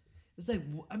 It's like,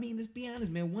 I mean, let's be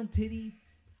honest, man. A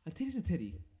titty's a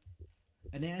titty.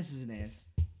 An ass is an ass.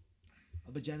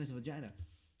 A vagina's a vagina.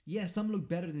 Yeah, some look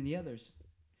better than the others,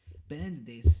 but at the end of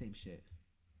the day, it's the same shit.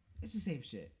 It's the same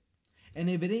shit. And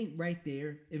if it ain't right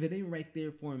there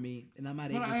for me, and I'm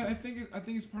not able. I think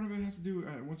it's part of it has to do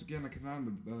once again like not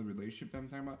the relationship that I'm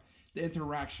talking about, the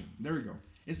interaction. There we go.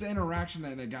 It's the interaction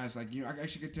that guys like. You know, I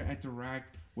actually get to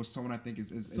interact with someone I think is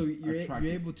so you're attractive.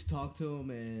 You're able to talk to them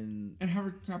and have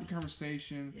a type of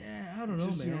conversation. Yeah, I don't know,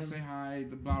 just, man. You know, say hi,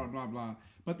 blah blah blah blah.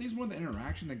 But these one of the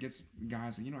interaction that gets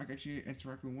guys. You know, I can actually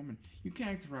interact with a woman. You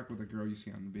can't interact with a girl you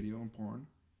see on the video in porn,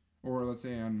 or let's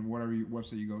say on whatever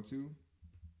website you go to.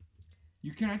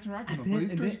 You can't interact with them. But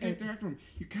these girls, you can't interact with them.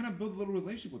 You kind of build a little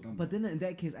relationship with them. But then in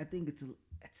that case, I think it's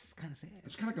just kind of sad.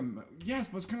 It's kind of like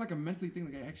but it's kind of like a mentally thing.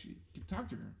 Like I actually can talk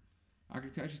to her. I can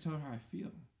actually tell her how I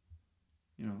feel.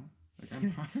 You know, like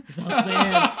I'm. It sounds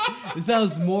sad. It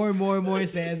sounds more and more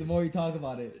sad the more you talk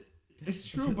about it. It's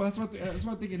true, but that's what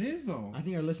I think it is, though. I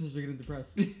think our listeners are getting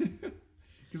depressed.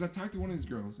 Because I talked to one of these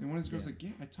girls, and one of these girls like,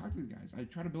 yeah, I talked to these guys. I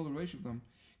try to build a relationship with them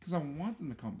because I want them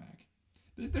to come back.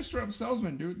 They're straight up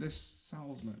salesmen, dude. They're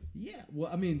salesmen. Yeah, well,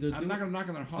 I mean, I'm not gonna knock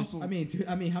on their hustle. I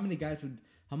mean, how many guys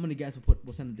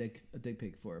will send a dick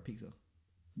pic for a pizza?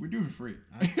 We do it for free.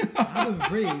 I do it for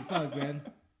free. Fuck, man.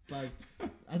 Fuck.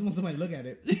 I just want somebody to look at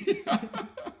it.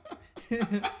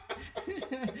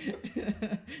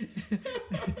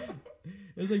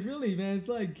 It's like, really, man. It's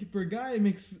like for a guy, it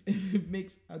makes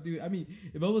dude. I mean,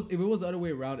 if it was the other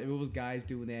way around, if it was guys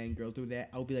doing that and girls doing that,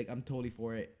 I would be like, I'm totally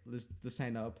for it. Let's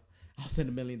sign up. I'll send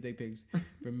 1 million dick pics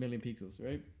for 1 million pizzas,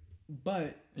 right?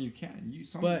 But and you can.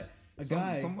 Some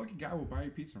lucky guy will buy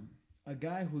you pizza. A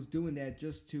guy who's doing that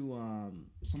just to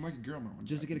some lucky girl might want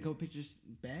just to get a couple pictures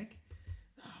back.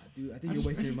 Dude, I think you're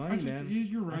wasting your money, man.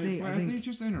 You're right. I think it's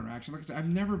just interaction. Like I said, I've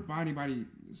never bought anybody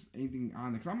anything on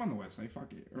it because I'm on the website.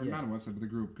 Fuck it, or not a website, but the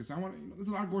group because I want. You know, there's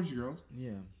a lot of gorgeous girls.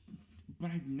 Yeah.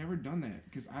 But I've never done that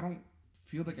because I don't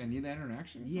feel like I need that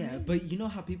interaction. Yeah, but you know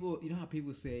how people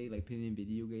say like playing in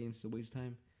video games is a waste of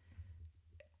time.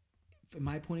 From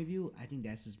my point of view, I think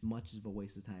that's as much of a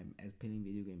waste of time as playing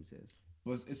video games is.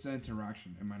 Well, it's the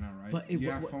interaction. Am I not right? But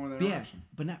you have fun with the interaction.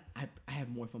 Yeah, but not. I have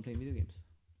more fun playing video games.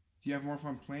 Do you have more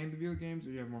fun playing the video games, or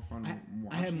do you have more fun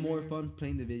watching? I have more fun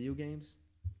playing the video games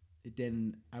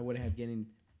than I would have getting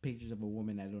pictures of a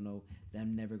woman I don't know that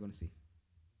I'm never gonna see.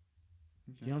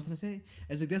 You know what I'm trying to say?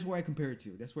 It's like that's where I compare it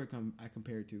to. That's where I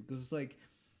compare it to because it's like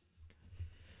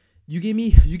you gave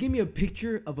me a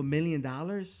picture of $1 million.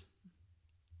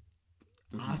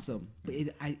 Awesome, but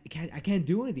I can't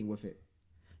do anything with it.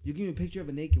 You give me a picture of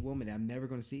a naked woman that I'm never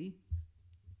gonna see.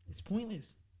 It's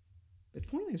pointless. It's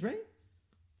pointless, right?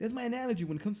 That's my analogy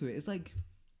when it comes to it. It's like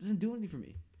it doesn't do anything for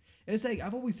me. And it's like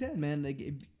I've always said, man. Like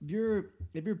if you're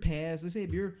past, let's say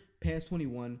if you're past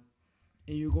 21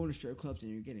 and you're going to strip clubs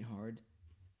and you're getting hard,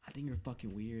 I think you're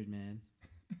fucking weird, man.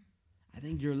 I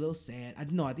think you're a little sad. I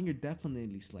think you're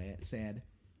definitely sad.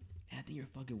 And I think you're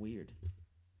fucking weird.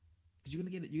 Cause you're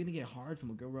gonna get hard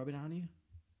from a girl rubbing on you.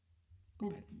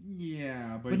 Well,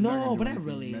 yeah, but no, but not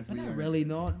really. But not really.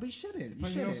 No, but you shouldn't.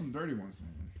 You know some dirty ones,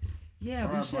 man. Yeah,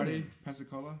 but you shouldn't. Buddy,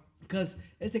 Pensacola. Because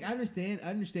it's like I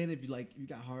understand if you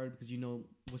got hard because you know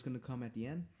what's gonna come at the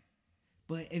end.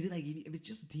 But if it's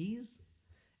just a tease,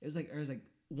 it was like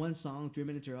one song, 3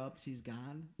 minutes are up, she's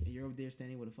gone, and you're over there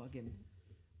standing with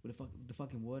the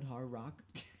fucking wood hard rock.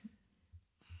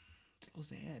 It's a little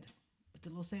sad. It's a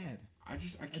little sad. I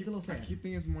keep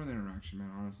thinking it's more the interaction,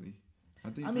 man. Honestly, I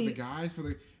think the guys,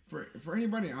 for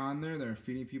anybody on there that are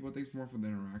feeding people, I think it's more for the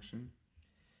interaction.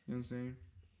 You know what I'm saying?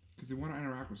 Because they want to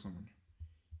interact with someone.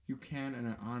 You can in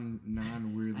a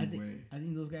non-weirdly way. I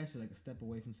think those guys are like a step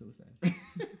away from suicide.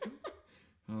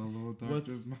 Hello,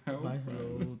 darkness, my old friend.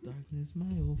 Hello, darkness,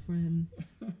 my old friend.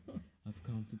 I've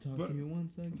come to talk to you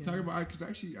once again. I'm talking about because I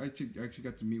actually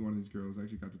got to meet one of these girls. I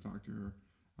actually got to talk to her.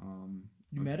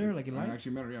 You met her like in life? I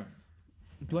actually met her. Yeah.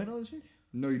 Do I know this chick?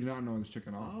 No, you do not know this chick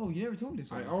at all. Oh, you never told me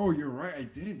this. You're right. I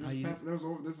didn't. This was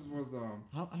over the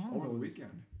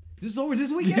weekend. This is over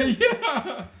this weekend?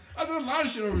 Yeah. I did a lot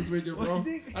of shit over this weekend, bro.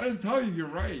 I didn't tell you. You're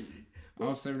right. I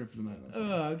was saving it for tonight.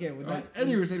 Okay. Well,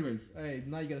 anyways. All right,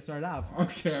 now you gotta start off.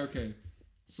 Okay.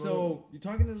 So you're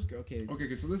talking to this girl.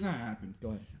 Okay. So this is how it happened. Go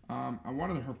ahead. I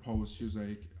wanted her post. She was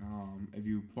like, if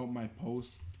you bump my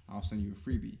post, I'll send you a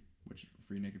freebie, which is a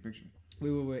free naked picture.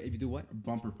 Wait. If you do what? A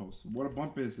bumper post. What a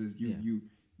bump is you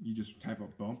just type a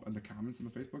bump in the comments on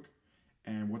the Facebook,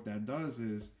 and what that does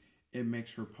is it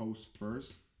makes her post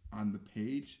first on the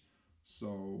page.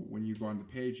 So when you go on the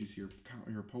page, you see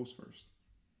her post first.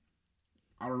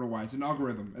 I don't know why. It's an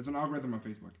algorithm. It's an algorithm on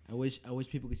Facebook. I wish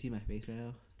people could see my face right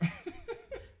now.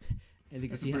 And they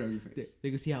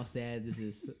can see how sad this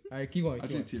is. All right, keep going. I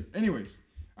see a tear. Anyways,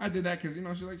 I did that because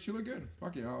she looked good.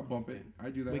 Fuck it, I'll bump it. I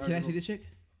do that. Wait, can I see this chick?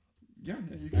 Yeah,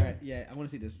 you can. All right, yeah, I want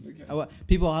to see this. Okay.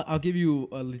 I'll give you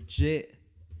a legit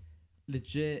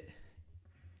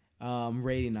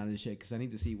rating on this chick because I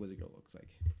need to see what the girl looks like.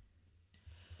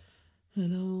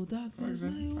 Hello, darkness, my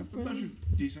old friend. I thought she was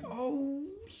decent. Oh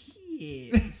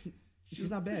yeah.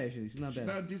 She's not bad actually. She's not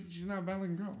bad. She's not a bad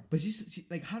looking girl. But she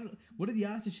like what are the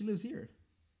odds that she lives here?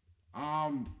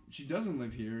 She doesn't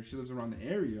live here. She lives around the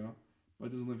area,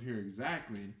 but doesn't live here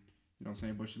exactly. You know what I'm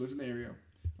saying? But she lives in the area.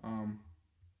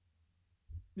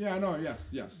 Yeah, I know. Yes.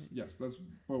 That's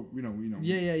we know.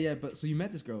 Yeah. But so you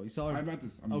met this girl. You saw her. I met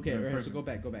this. Okay, right. So go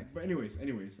back. But anyways.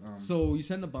 So you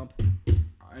send a bump.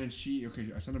 And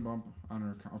I sent a bump on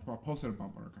her. I posted a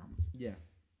bump on her comments. Yeah.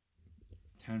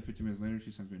 10, 15 minutes later,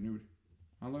 she sends me a nude.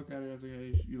 I look at it. I was like,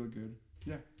 "Hey, you look good."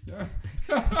 Yeah.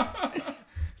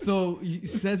 So she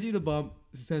sends you the bump.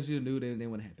 She sends you the nude, and then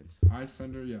what happens? I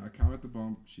send her. Yeah, I comment the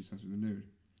bump. She sends me the nude.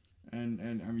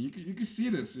 And I mean, you can see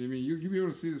this. I mean, you'll be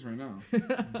able to see this right now.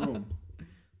 Boom.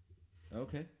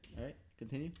 Okay. All right.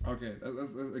 Continue. Okay,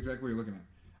 that's exactly what you're looking at.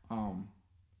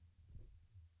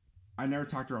 I never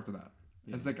talked to her after that.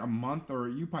 Yeah. It's like a month, or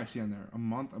you probably see on there, a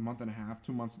month and a half,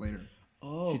 2 months later.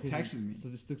 Oh, she texted me. So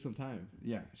this took some time.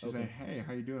 Yeah, she's like, "Hey,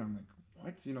 how you doing?" I'm like,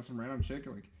 "What?" Some random chick.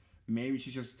 Like, maybe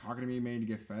she's just talking to me, maybe to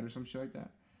get fed or some shit like that.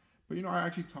 But I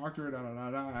actually talked to her.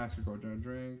 Asked her to go to a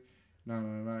drink.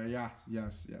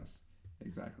 Yes,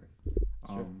 exactly.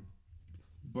 Sure.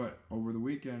 But over the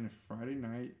weekend, Friday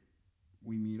night,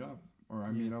 we meet up, or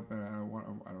I meet up at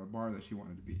a bar that she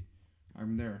wanted to be.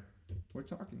 I'm there. We're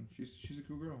talking. She's a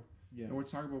cool girl. Yeah. And we're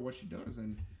talking about what she does,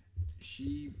 and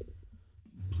she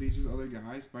pleases other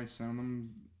guys by sending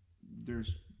them.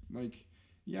 There's like,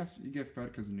 yes, you get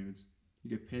fed because of nudes, you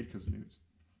get paid because of nudes,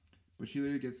 but she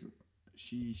literally gets.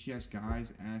 She has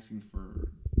guys asking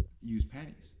for used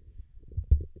panties,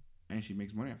 and she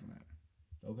makes money off of that.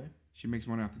 Okay. She makes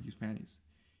money off the used panties.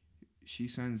 She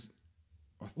sends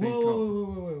a thing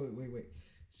called... Wait.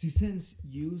 She sends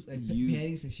used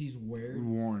panties that she's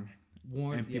worn,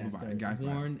 and people buy it. Guys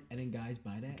worn, buy it. And then guys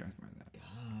buy that. Guys buy that.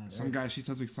 God. Guys. She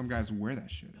tells me some guys wear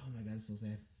that shit. Oh my god, it's so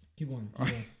sad. Keep going.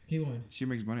 Keep going. She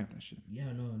makes money off that shit.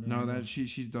 Yeah, no. That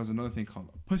she does another thing called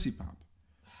a pussy pop.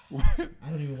 What? I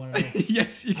don't even want to know.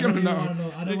 Yes, you're I don't gonna even know. wanna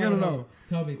know. I don't You're gonna wanna know. know.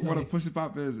 Tell me. What a pussy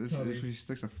pop is Tell me. when he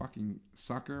sticks a fucking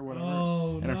sucker or whatever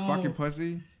Oh, in no. her fucking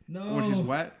pussy, No. which is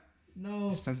wet.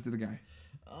 No. He sends it to the guy.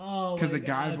 Oh. Because my the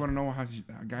guys God. want to know how she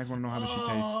tastes.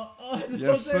 Oh, this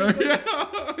Yes, is so sir.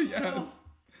 terrible. Yes.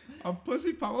 A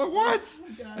pussy pop. Like, what? Oh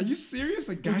my God. Are you serious?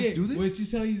 Like guys Okay, do this? wait,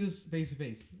 she's telling you this face to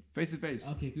face. Face to face.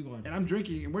 Okay, keep going. And I'm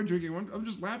drinking, and we're drinking. I'm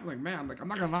just laughing, like, man, like I'm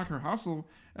not gonna knock her hustle.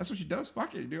 That's what she does.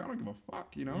 Fuck it, dude. I don't give a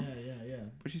fuck, you know. Yeah.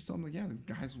 But she's telling me, like, yeah,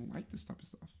 the guys will like this type of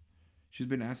stuff. She's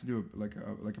been asked to do a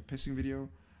pissing video.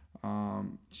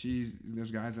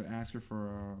 There's guys that ask her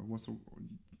for what's the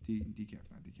decaf,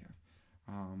 not decaf,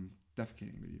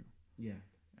 defecating video. Yeah.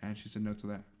 And she said no to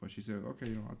that. But she said,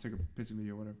 okay, I'll take a pissing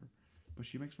video, whatever. But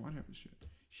she makes money off this shit.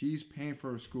 She's paying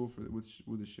for her school with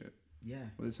this shit. Yeah.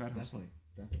 With this side hustle.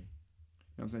 Definitely.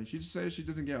 You know what I'm saying? She just says she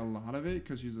doesn't get a lot of it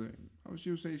because she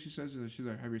says that she's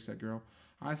a heavier set girl.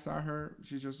 I saw her.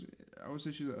 I would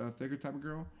say she's a thicker type of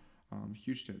girl.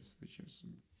 Huge tits. She has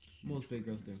some huge Most big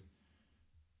girls do.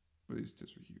 But these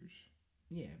tits are huge.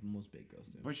 Yeah, most big girls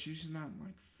do. But she's not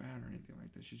like fat or anything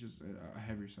like that. She's just a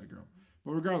heavier set girl.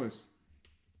 But regardless,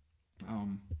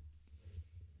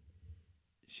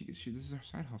 this is her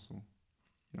side hustle.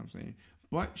 You know what I'm saying?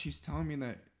 But she's telling me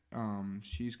that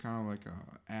she's kind of like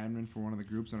a admin for one of the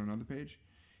groups on another page.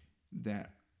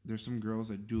 That there's some girls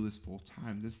that do this full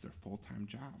time. This is their full time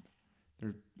job.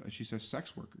 She says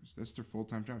sex workers. That's their full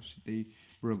time job. They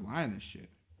rely on this shit.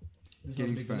 This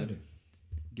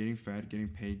Getting fed, getting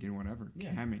paid, getting whatever.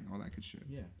 Yeah. Camming, all that good shit.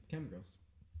 Yeah, cam girls.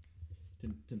 To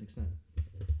an extent.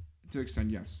 To an extent,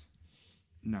 yes.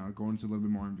 Now going into a little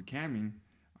bit more into camming,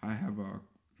 I have a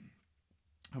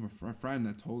friend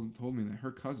that told me that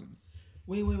her cousin.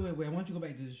 Wait. I want you to go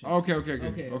back to this shit.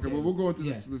 Okay. Well, we'll go into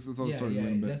this other story in a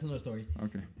little bit. That's another story.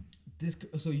 Okay.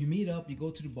 So you meet up, you go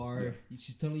to the bar. Yeah.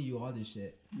 She's telling you all this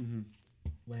shit. Mm-hmm.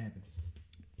 What happens?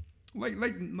 Like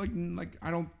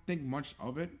I don't think much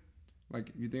of it. Like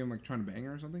you think I'm like trying to bang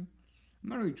her or something. I'm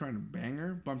not really trying to bang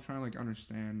her, but I'm trying to like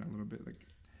understand a little bit. Like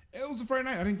it was a Friday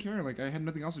night. I didn't care. Like I had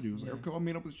nothing else to do. I was like, okay, I'll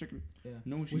meet up with this chicken. Yeah.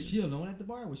 No, was she alone at the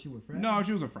bar? Or was she with friends? No,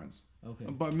 she was with friends. Okay.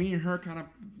 But me and her kind of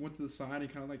went to the side and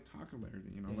kind of like talked about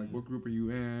everything. You know, like what group are you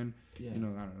in? Yeah. You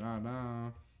know,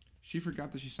 da. She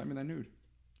forgot that she sent me that nude.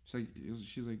 She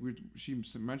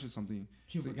mentioned something.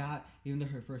 She forgot, even though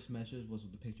her first message was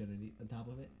with the picture underneath, on top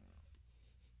of it.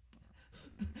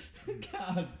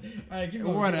 God. All right, keep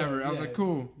going. Whatever. I was like,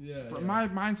 cool. Yeah. My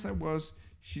mindset was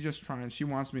she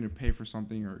wants me to pay for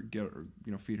something or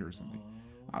feed her or something.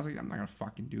 I was like, I'm not gonna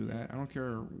fucking do that. I don't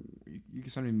care. You can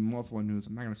send me multiple nudes.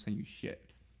 I'm not gonna send you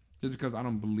shit just because I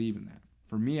don't believe in that.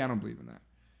 For me, I don't believe in that.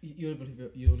 You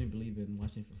only believe in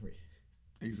watching for free.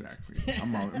 Exactly.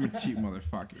 I'm a cheap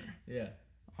motherfucker. Yeah.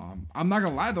 I'm not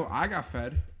gonna lie though. I got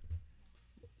fed.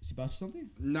 She bought you something?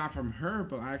 Not from her,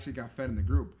 but I actually got fed in the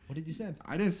group. What did you send?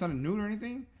 I didn't send a nude or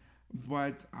anything,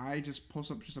 but I just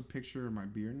posted up just a picture of my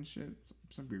beard and shit.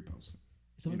 Some beard post.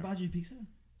 Somebody bought you pizza?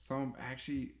 Some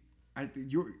actually, I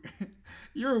think you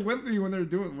were with me when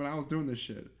I was doing this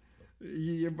shit.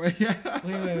 Yeah, but yeah.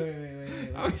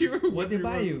 Wait. Oh, you were what did they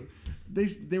buy you?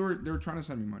 They were trying to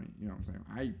send me money. You know what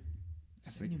I'm saying?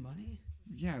 Send you money?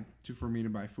 Yeah, for me to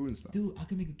buy food and stuff. Dude, I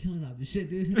can make a killing out of this shit,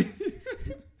 dude.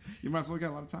 You might as well get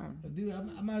a lot of time. Dude,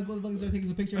 I might as well fucking start taking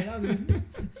some picture right now, dude.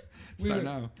 Start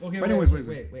now. Okay, but anyways,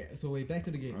 wait. So back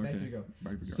to the game. Okay. Back to the girl.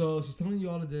 Back to the girl. So she's telling you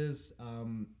all of this,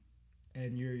 and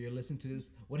you're listening to this.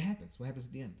 What happens? What happens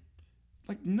at the end?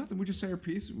 Like nothing. We just say our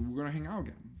piece. We're gonna hang out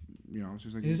again. You know,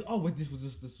 she's like, this was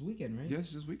just this weekend, right?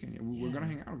 Yes, this weekend. Yeah, we're gonna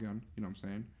hang out again. You know what I'm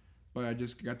saying? But I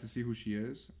just got to see who she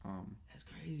is. That's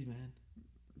crazy, man.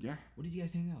 Yeah. Where did you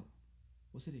guys hang out?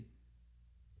 What city?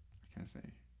 I can't say.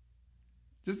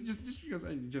 Just because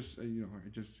I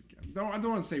don't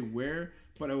want to say where,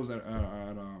 but it was at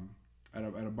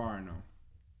a bar. I know.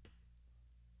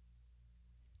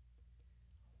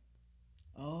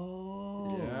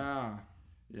 Oh.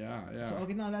 Yeah. So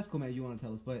okay, no, that's cool, man. You want to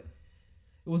tell us, but it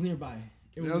was nearby.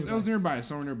 It was nearby,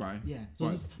 somewhere nearby. Yeah.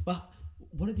 So but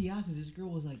what are the odds? This girl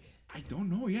was like. I don't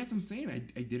know. Yes, I'm saying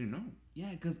I didn't know.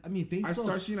 Yeah, because I mean, Facebook. I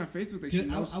started seeing on Facebook that she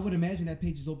knows. I would imagine that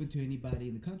page is open to anybody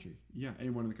in the country. Yeah,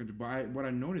 anyone in the country. But what I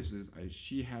noticed is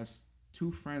she has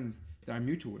 2 friends that I'm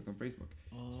mutual with on Facebook.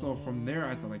 Oh. So from there,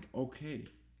 I thought like, okay.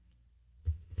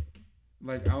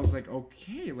 Like I was like,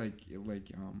 okay, hold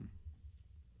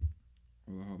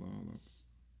on.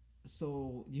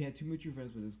 So you had 2 mutual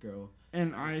friends with this girl,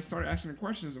 and I started asking her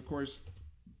questions. Of course,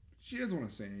 she doesn't want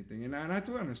to say anything, and I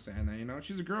totally understand that. You know,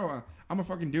 she's a girl. I'm a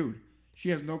fucking dude. She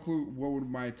has no clue what would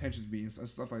my intentions be and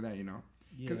stuff like that. You know.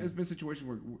 Because it's been a situation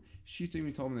where she's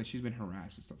even told me that she's been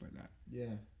harassed and stuff like that. Yeah.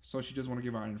 So she doesn't want to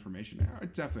give out information. I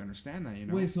definitely understand that, you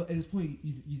know. Wait, so at this point,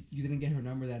 you didn't get her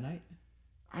number that night?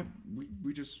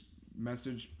 We just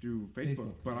messaged through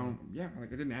Facebook. But I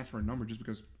didn't ask for a number just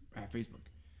because I have Facebook.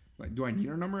 Like, do I need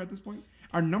her number at this point?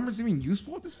 Are numbers even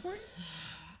useful at this point?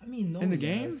 I mean, in the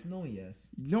game? Knowing yes.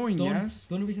 Yes.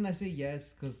 The only reason I say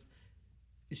yes because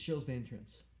it shows the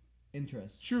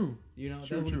interest. True. You know,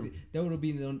 true. That would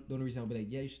be the only reason I would be like,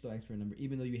 yeah, you should still ask for a number,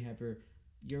 even though you have her.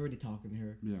 You're already talking to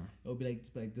her. Yeah. It would be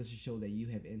like this should show that you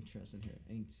have interest in her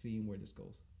and seeing where this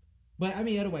goes. But I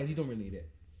mean, otherwise, you don't really need it.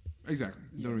 Exactly.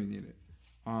 You don't really need it.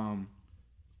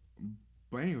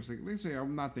 But anyways, like, let's say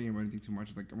I'm not thinking about anything too much.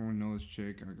 Like, I want to know this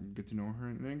chick. I can get to know her,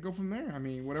 and then go from there. I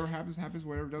mean, whatever happens, happens.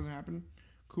 Whatever doesn't happen,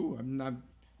 cool. I'm not,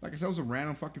 like I said, it was a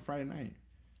random fucking Friday night.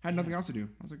 I had nothing else to do.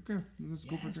 I was like, good, let's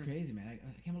go for it. That's crazy, man.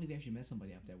 I can't believe you actually met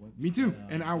somebody up there. Me too.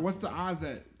 And what's the odds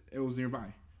that it was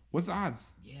nearby? What's the odds?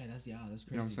 Yeah, that's crazy.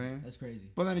 You know what I'm saying? That's crazy.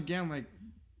 But then again, like,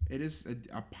 it is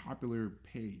a popular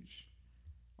page.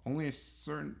 Only a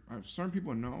certain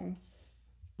people know,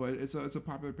 but it's a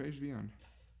popular page to be on.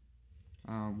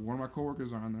 One of my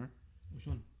coworkers are on there. Which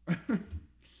one?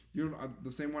 You know,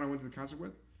 the same one I went to the concert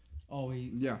with. Oh,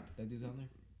 yeah, that dude's on there.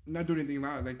 Not doing anything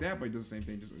like that, but he does the same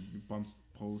thing. Just bumps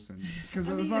posts and because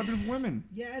there's a lot of beautiful women.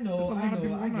 Yeah, I know.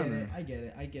 I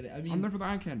get it. I mean, I'm there for the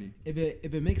eye candy. If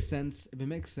it makes sense,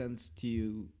 to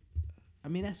you, I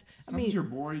mean that's. Sometimes you're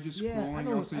bored. You just scrolling.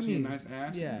 You also see a nice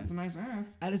ass. Yeah, it's a nice ass.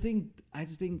 I just think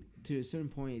to a certain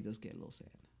point it does get a little sad.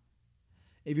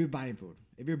 If you're buying food,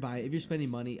 if you're spending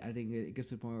money, I think it gets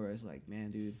to the point where it's like,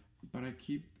 man, dude. But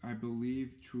I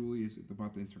believe truly is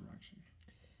about the interaction.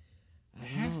 It I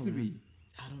has don't to know, be.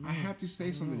 I don't know. I have to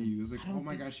say something to you. It's like, I don't oh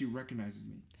my think- gosh, she recognizes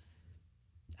me.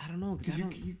 I don't know because you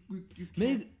can't.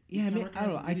 maybe you can't I don't know.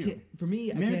 recognize I the can't. For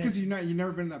me, maybe because you've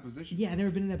never been in that position. Yeah, I've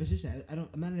never been in that position. I'm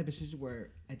not in that position where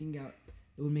I think it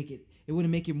would make it. It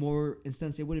wouldn't make it more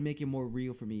instance. It wouldn't make it more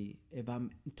real for me if I'm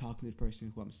talking to the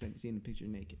person who I'm seeing the picture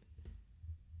naked.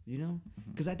 You know,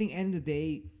 because I think at the end of the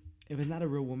day, if it's not a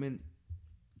real woman,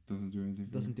 doesn't do anything.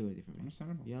 Do anything for me.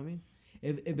 Understandable. You know what I mean?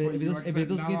 If it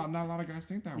doesn't get, not a lot of guys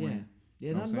think that way. Yeah,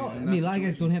 You know what I'm saying? I In mean, that a lot of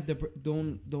guys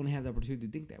situation. don't have the opportunity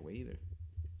to think that way either.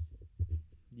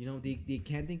 You know, they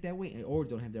can't think that way, or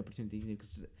don't have the opportunity to think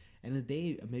because at the end of the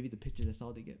day, maybe the picture that's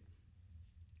all they get.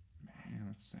 Man,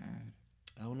 that's sad.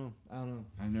 I don't know.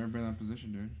 I've never been in that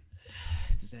position, dude.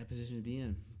 It's a sad position to be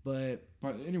in, but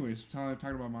anyways, talking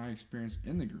about my experience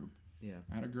in the group. yeah,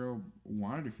 I had a girl who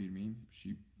wanted to feed me.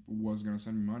 She was gonna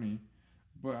send me money,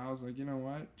 but I was like, you know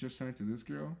what? Just send it to this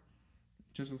girl,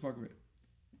 just for the fuck of it.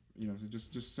 You know, so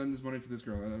just send this money to this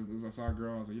girl. I saw a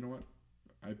girl. I was like, you know what?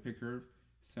 I pick her,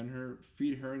 send her,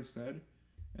 feed her instead,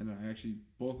 and then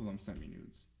both of them sent me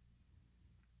nudes.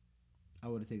 I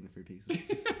would have taken the free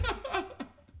pizza.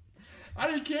 I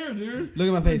didn't care, dude. Look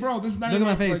at my face, bro. This is not Look even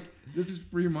at my face. Like, this is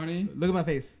free money. Look at my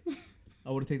face.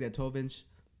 I would have taken that 12-inch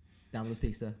Domino's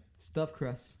pizza, stuffed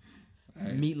crust,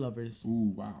 Hey. meat lovers.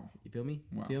 Ooh, wow. You feel me?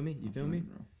 Wow. You I'm feel me? feeling it,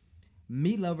 bro.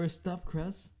 Meat lovers, stuffed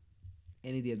crust,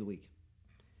 any day of the week.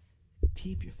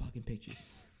 Keep your fucking pictures.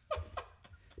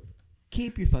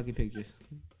 Keep your fucking pictures.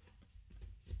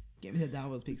 Give me that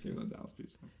Domino's pizza. Give me that Dallas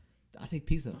pizza. I take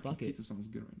pizza. Fucking Fuck it. Pizza sounds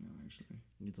good right now, actually.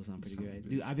 Pizza sounds pretty Son good, of a right? bitch.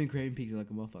 Dude, I've been craving pizza like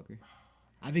a motherfucker.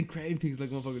 I've been craving pizza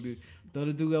like a motherfucker, dude. The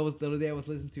other day I was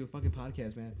listening to a fucking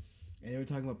podcast, man, and they were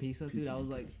talking about pizza, dude. I was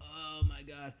like, oh my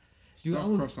god. Dude,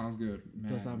 Stuffed crust sounds good.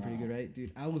 Man, does sound pretty wow. good, right,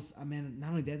 dude? Man, not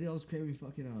only that, dude, I was craving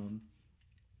fucking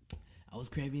I was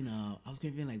craving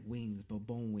like wings, but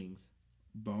bone wings.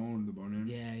 The bone in.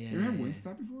 Yeah. You ever had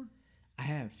Wingstop before? I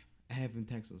have in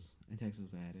Texas. In Texas,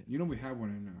 I had it. You know we have one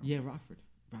in now. Yeah, Rockford.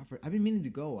 I've been meaning to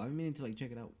go. I've been meaning to like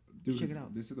check it out. Dude, check it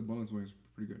out. They said the boneless wings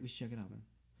pretty good. We should check it out, man.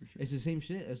 For sure. It's the same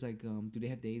shit. It's like, do they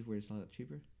have days where it's a lot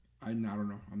cheaper? I don't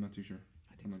know. I'm not too sure.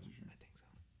 I'm not too sure. I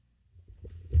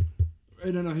think so.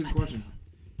 Hey, no. Here's the question: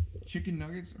 so. chicken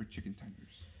nuggets or chicken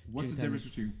tenders? What's Chicken the difference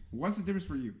tenders. between? What's the difference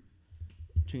for you?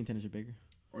 Chicken tenders are bigger.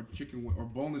 Or or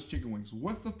boneless chicken wings?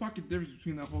 What's the fucking difference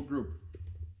between that whole group?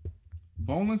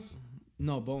 Boneless?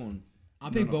 No, bone. I'll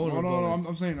pick bone or No, boneless.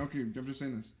 I'm saying, okay, I'm just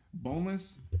saying this.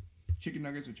 Boneless, chicken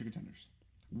nuggets, or chicken tenders?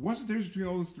 What's the difference between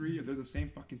all those three? They're the same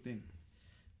fucking thing.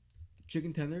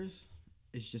 Chicken tenders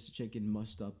is just a chicken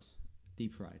mushed up,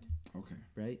 deep fried, Okay.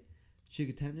 right?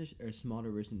 Chicken tenders are a smaller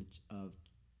version of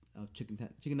chicken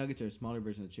nuggets are a smaller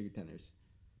version of chicken tenders,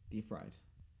 deep fried.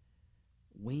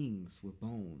 Wings with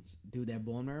bones, dude. That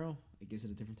bone marrow, it gives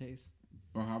it a different taste.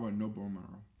 But how about no bone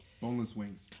marrow? Boneless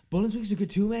wings. Boneless wings are good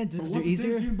too, man. But Because what's they're the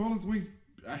difference easier. between boneless wings?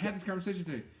 I had this conversation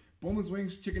today. Boneless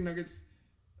wings, chicken nuggets,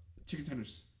 chicken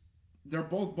tenders. They're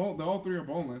both all three are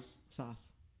boneless.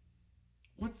 Sauce.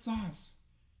 What sauce?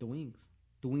 The wings.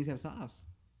 The wings have sauce.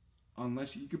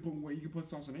 Unless you could put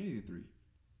sauce on any of the three.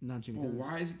 Non chicken. But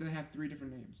why is it they have three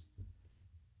different names?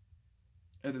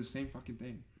 They're the same fucking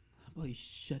thing. How about you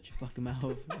shut your fucking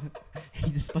mouth?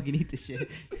 You just fucking eat this shit.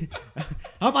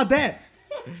 How about that?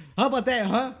 How about that,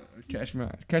 huh? Catch me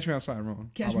outside, Ron.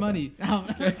 Cash Money.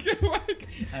 I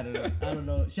don't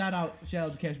know. Shout out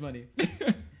to Cash Money.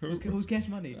 Who's Cash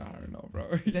Money? I don't know,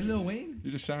 bro. Is that Lil Wayne?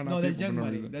 You're just shouting out. No, that's people Young for no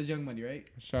Money. reason. That's Young Money, right?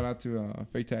 Shout out to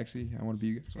Fake Taxi. I want to be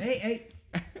you guys. Hey.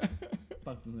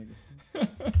 Fuck those niggas.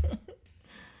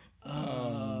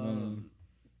 God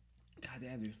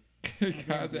damn, dude.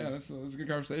 God damn, that's a good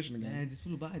conversation again. Man, this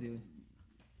flew by, dude.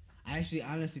 I actually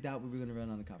honestly thought we were gonna run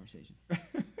on a conversation.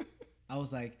 I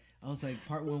was like,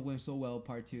 part one went so well.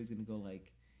 Part two is gonna go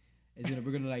like,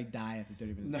 we're gonna like die after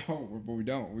 30 minutes. No, but we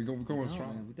don't. We go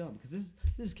strong. Man, we don't, because this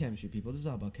is chemistry, people. This is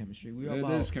all about chemistry.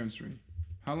 It is chemistry.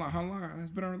 How long has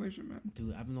been our relationship, man?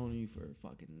 Dude, I've known you for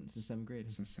fucking since 7th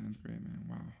grade. Since 7th grade, man.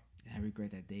 Wow. I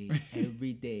regret that day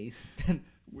every day.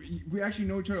 We actually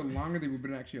know each other longer than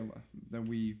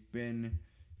we've been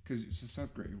because since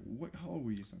 7th grade. How old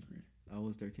were you in 7th grade? I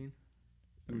was 13.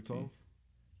 You were 12.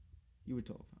 You were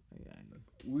 12. Yeah.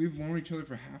 We've known each other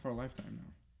for half our lifetime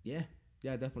now. Yeah,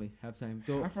 definitely half time.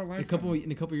 Though half our lifetime.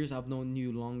 In a couple years, I've known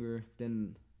you longer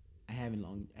than I haven't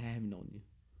known you.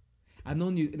 I've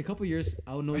known you in a couple years.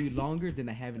 I'll know you longer than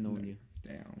I haven't known you.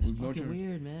 Damn, that's fucking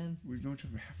weird, man. We've known each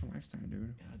other for half a lifetime,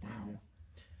 dude. God, wow.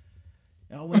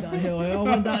 It all went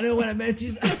downhill when I met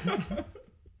you.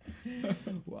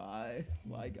 Why,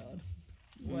 God?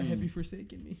 Why have you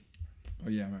forsaken me? Oh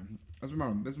yeah, man. That's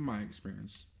been my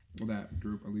experience with that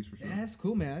group, at least for sure. Yeah, that's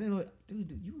cool, man. I didn't know,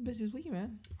 dude. You were busy this weekend,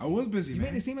 man. I was busy. You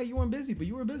made it seem like you weren't busy, but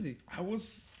you were busy. I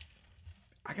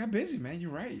got busy, man. You're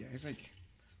right. It's like,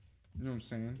 you know what I'm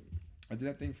saying. I did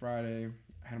that thing Friday.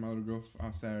 I had my little girl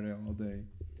on Saturday all day.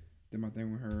 Did my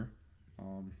thing with her.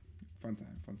 Fun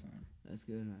time. That's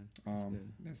good, man. That's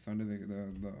good. That Sunday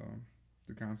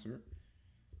the concert.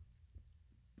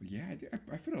 But yeah,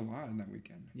 I fit a lot in that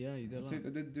weekend. Yeah, you did a lot. I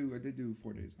did do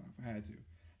 4 days off. I had to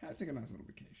take a nice little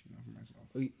vacation for myself.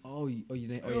 You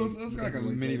did. It was like a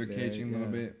mini vacation, a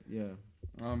little bit. Yeah.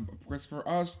 Of course, for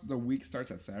us, the week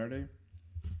starts at Saturday,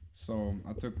 so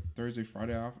I took Thursday,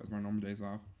 Friday off as my normal days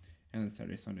off, and then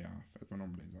Saturday, Sunday off as my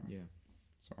normal days off. Yeah.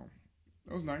 So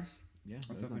that was nice. Yeah,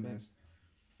 that's definitely nice.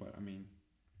 But I mean,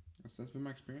 that's been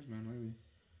my experience, man. Lately.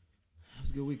 That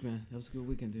was a good week, man. That was a good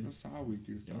weekend, dude. That was a solid week,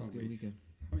 dude. That was a good weekend.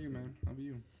 How are you, man? How about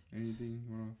you? Anything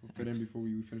you want to fit in before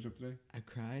we finish up today? I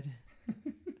cried.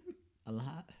 A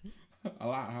lot. A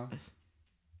lot, huh?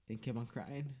 And kept on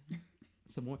crying.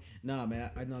 Some more. Nah, man.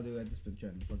 I know, dude. I just been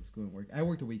trying to fucking school and work. I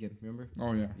worked a weekend, remember?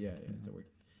 Oh, yeah. Yeah, I worked.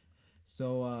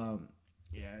 So,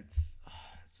 yeah, it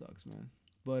sucks, man.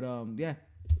 But, yeah.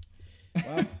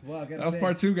 Well, I gotta that was say,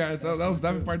 part 2, guys. That was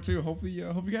definitely part 2. Hopefully,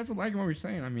 hope you guys are liking what we're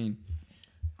saying. I mean,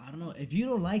 I don't know. If you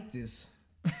don't like this,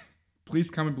 please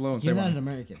comment below and you're say not why. an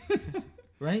American,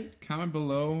 right? Comment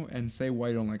below and say why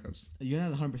you don't like us. You're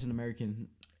not 100% American.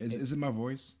 Is it my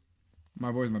voice? My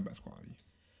voice is my best quality.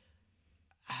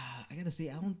 I gotta say,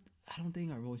 I don't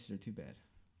think our voices are too bad.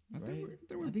 I think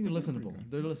they're listenable.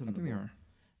 They're listenable. I think they are.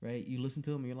 Right? You listen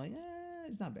to them and you're like,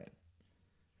 it's not bad.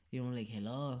 You don't like,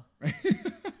 hello.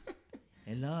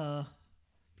 Hello.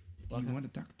 Do you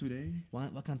want to talk today?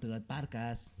 Welcome to the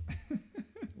podcast.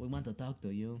 We want to talk to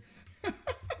you.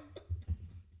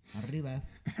 Arriba.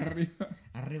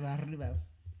 Arriba.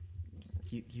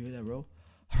 You hear that, bro?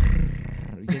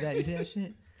 You hear that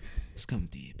shit? It's come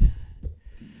deep.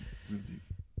 Real deep.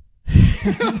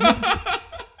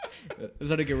 It's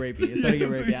starting to get rapey.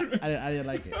 I didn't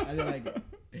like it.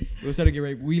 It was starting to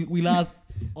get rapey. We lost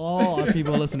all our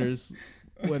female listeners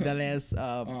with that last.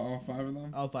 All 5 of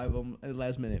them? All 5 of them at the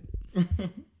last minute. God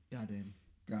damn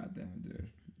it, dude.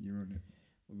 You ruined it.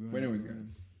 But anyways,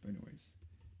 guys.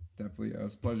 Definitely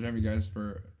it's a pleasure having you guys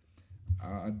for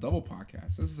a double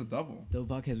podcast. This is a double. Double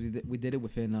podcast. We did it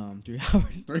within 3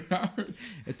 hours. 3 hours?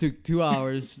 It took 2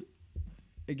 hours.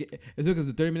 It took us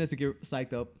the 30 minutes to get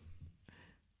psyched up.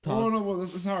 Oh no! Well,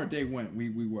 this is how our day went. We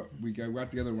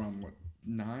got together around what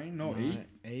 9? No, 8.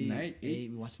 8.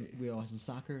 We were watching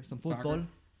soccer, some football.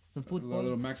 A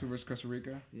little Mexico versus Costa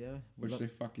Rica. Yeah, which they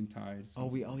fucking tied. I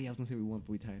was gonna say we won, but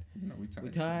we tied. No, we tied. We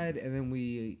tied, and then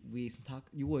we ate some taco.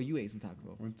 You ate some Taco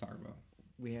Bell. What Taco Bell?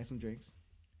 We had some drinks.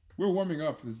 We were warming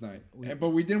up this night, but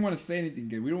we didn't want to say anything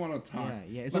good. We didn't want to talk.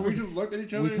 Yeah. So we just looked at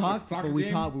each other. We talked, but we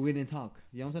didn't talk.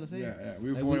 You know what I'm saying? Yeah.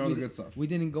 We were going all the good stuff. We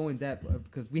didn't go in depth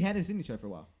because we hadn't seen each other for a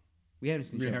while. We haven't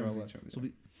seen each other for a while.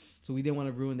 So we didn't want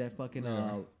to ruin that fucking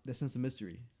that sense of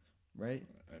mystery. right?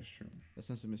 That's true. That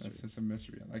sense of mystery. That's just a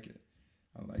mystery. I like it.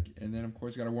 And then of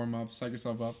course you gotta warm up, psych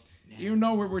yourself up. Yeah. Even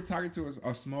though we're talking to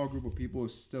a small group of people,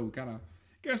 it's still kind of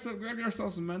get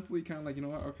ourselves mentally kind of like, you know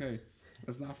what? Okay,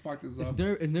 let's not fuck this up.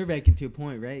 It's nerve-wracking to a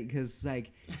point, right? Because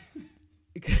like,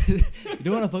 you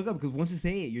don't want to fuck up because once you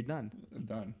say it, you're done.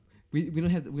 Done. We don't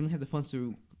have the funds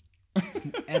to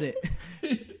edit,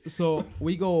 so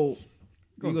we go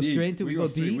straight into we go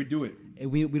deep. We do it,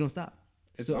 and we don't stop.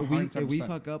 It's so if we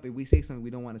fuck up, if we say something we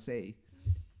don't want to say,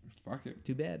 fuck it.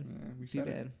 Too bad. Yeah, Too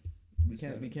bad. We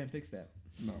can't fix that.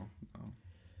 No.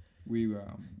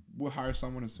 We'll hire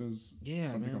someone as soon as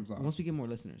something comes out. Once we get more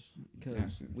listeners,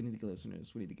 because we need to get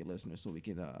listeners. We need to get listeners so we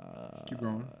can keep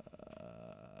growing.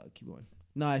 Keep going.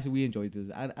 No, actually, we enjoy this.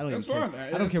 I don't. It's care. fun.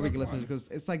 I don't care if we get listeners because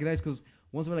it's like that. Because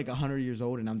once we're like 100 years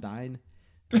old and I'm dying,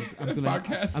 I'm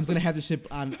gonna have this shit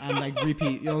on like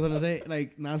repeat. You know what I'm saying?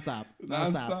 Like nonstop.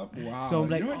 Wow. So I'm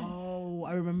like,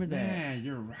 I remember that. Yeah,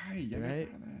 you're right.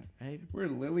 Right. We're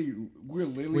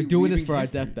literally doing this for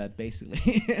history. Our deathbed,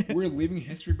 basically. We're leaving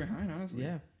history behind, honestly.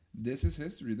 Yeah. This is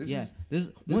history. This has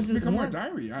become our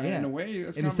diary. In a way,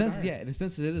 it's in a sense, in a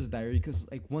sense, it is a diary because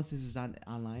like once this is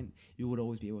online, you would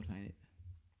always be able to find it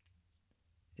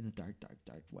in the dark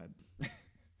web.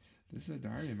 This is a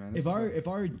diary, man. If our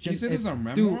you say this is our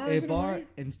memoirs,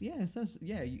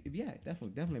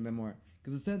 definitely a memoir.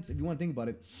 Because in a sense, if you want to think about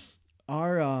it,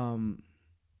 our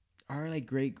like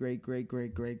great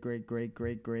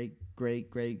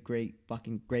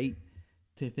fucking great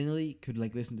to infinity could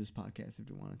like listen to this podcast if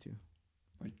they wanted to.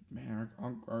 Like, man,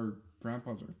 our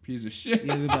grandpas are a piece of shit.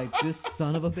 Yeah, they'd be like, this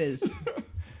son of a bitch.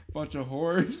 Bunch of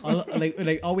whores.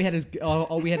 all we had is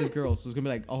girls. So it's gonna be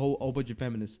like a whole bunch of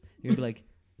feminists. You're gonna be like,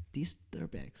 these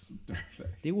dirtbags.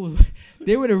 They were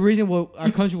the reason why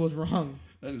our country was wrong.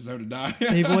 They deserve to die.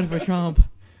 They voted for Trump.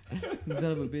 Son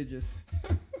of a bitches.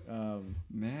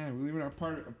 Man, we're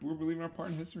believing our part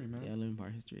in history, man. Yeah, living part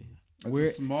in history. We're a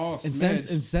small in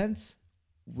sense,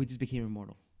 we just became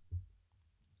immortal.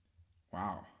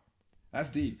 Wow,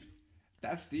 that's deep.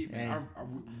 That's deep, man.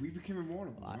 We became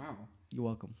immortal. Wow. You're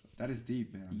welcome. That is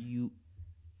deep, man.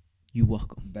 You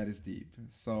welcome. That is deep.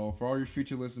 So for all your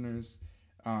future listeners,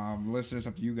 listeners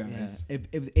up to you guys. Yeah.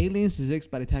 If aliens exist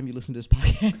by the time you listen to this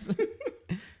podcast,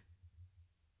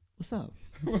 what's up?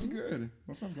 What's good?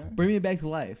 What's up, guys? Bring me back to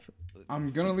life.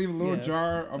 I'm gonna leave a little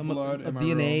jar of blood in my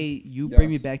DNA. room. You bring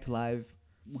me back to life.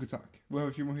 We could talk. We'll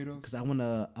have a few mojitos. Because I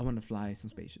wanna fly some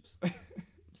spaceships.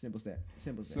 Simple as that.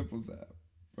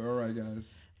 But all right,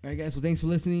 guys. Well, thanks for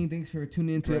listening. Thanks for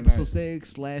tuning in to episode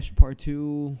 6 / part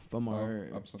 2 from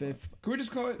our fifth. Can we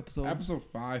just call it episode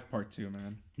 5 part 2,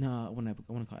 man? No, I want to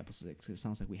call it episode 6 because it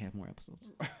sounds like we have more episodes.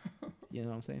 You know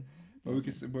what I'm saying? But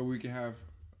we can have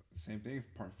the same thing,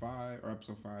 part 5 or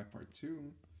episode 5 part 2.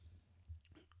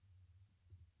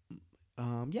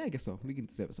 Yeah, I guess so. We can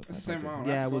do episode 5. It's the same amount.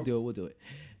 Yeah, we'll do it.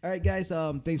 All right, guys.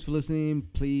 Thanks for listening.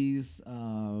 Please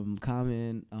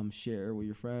comment, share with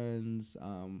your friends.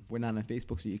 We're not on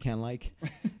Facebook, so you can't like.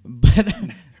 But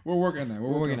we're working on that.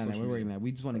 We're working on that.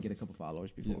 We just want to get a couple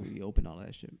followers before we open all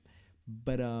that shit.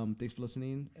 But thanks for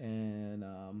listening. And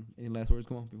any last words,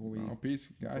 come on, before we? Peace,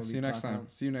 guys. See you next time.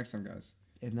 See you next time, guys.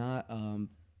 If not,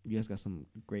 you guys got some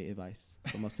great advice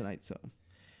from us tonight. So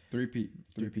 3-peat.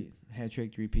 Hat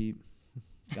trick, 3-peat.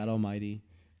 God Almighty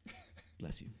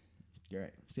bless you. You're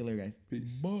right. See you later, guys. Peace.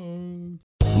 Bye.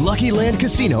 Lucky Land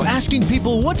Casino, asking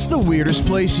people, what's the weirdest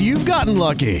place you've gotten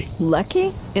lucky?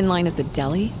 Lucky? In line at the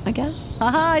deli, I guess?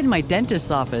 Aha, in my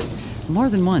dentist's office. More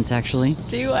than once, actually.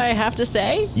 Do I have to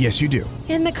say? Yes, you do.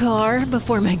 In the car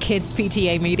before my kids'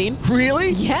 PTA meeting.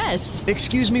 Really? Yes.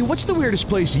 Excuse me, what's the weirdest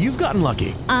place you've gotten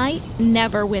lucky? I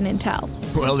never win and tell.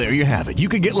 Well, there you have it. You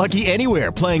can get lucky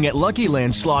anywhere, playing at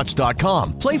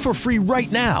LuckyLandSlots.com. Play for free right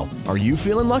now. Are you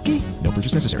feeling lucky? No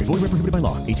purchase necessary. Void where prohibited by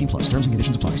law. 18+. Terms and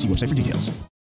conditions apply. See website for details.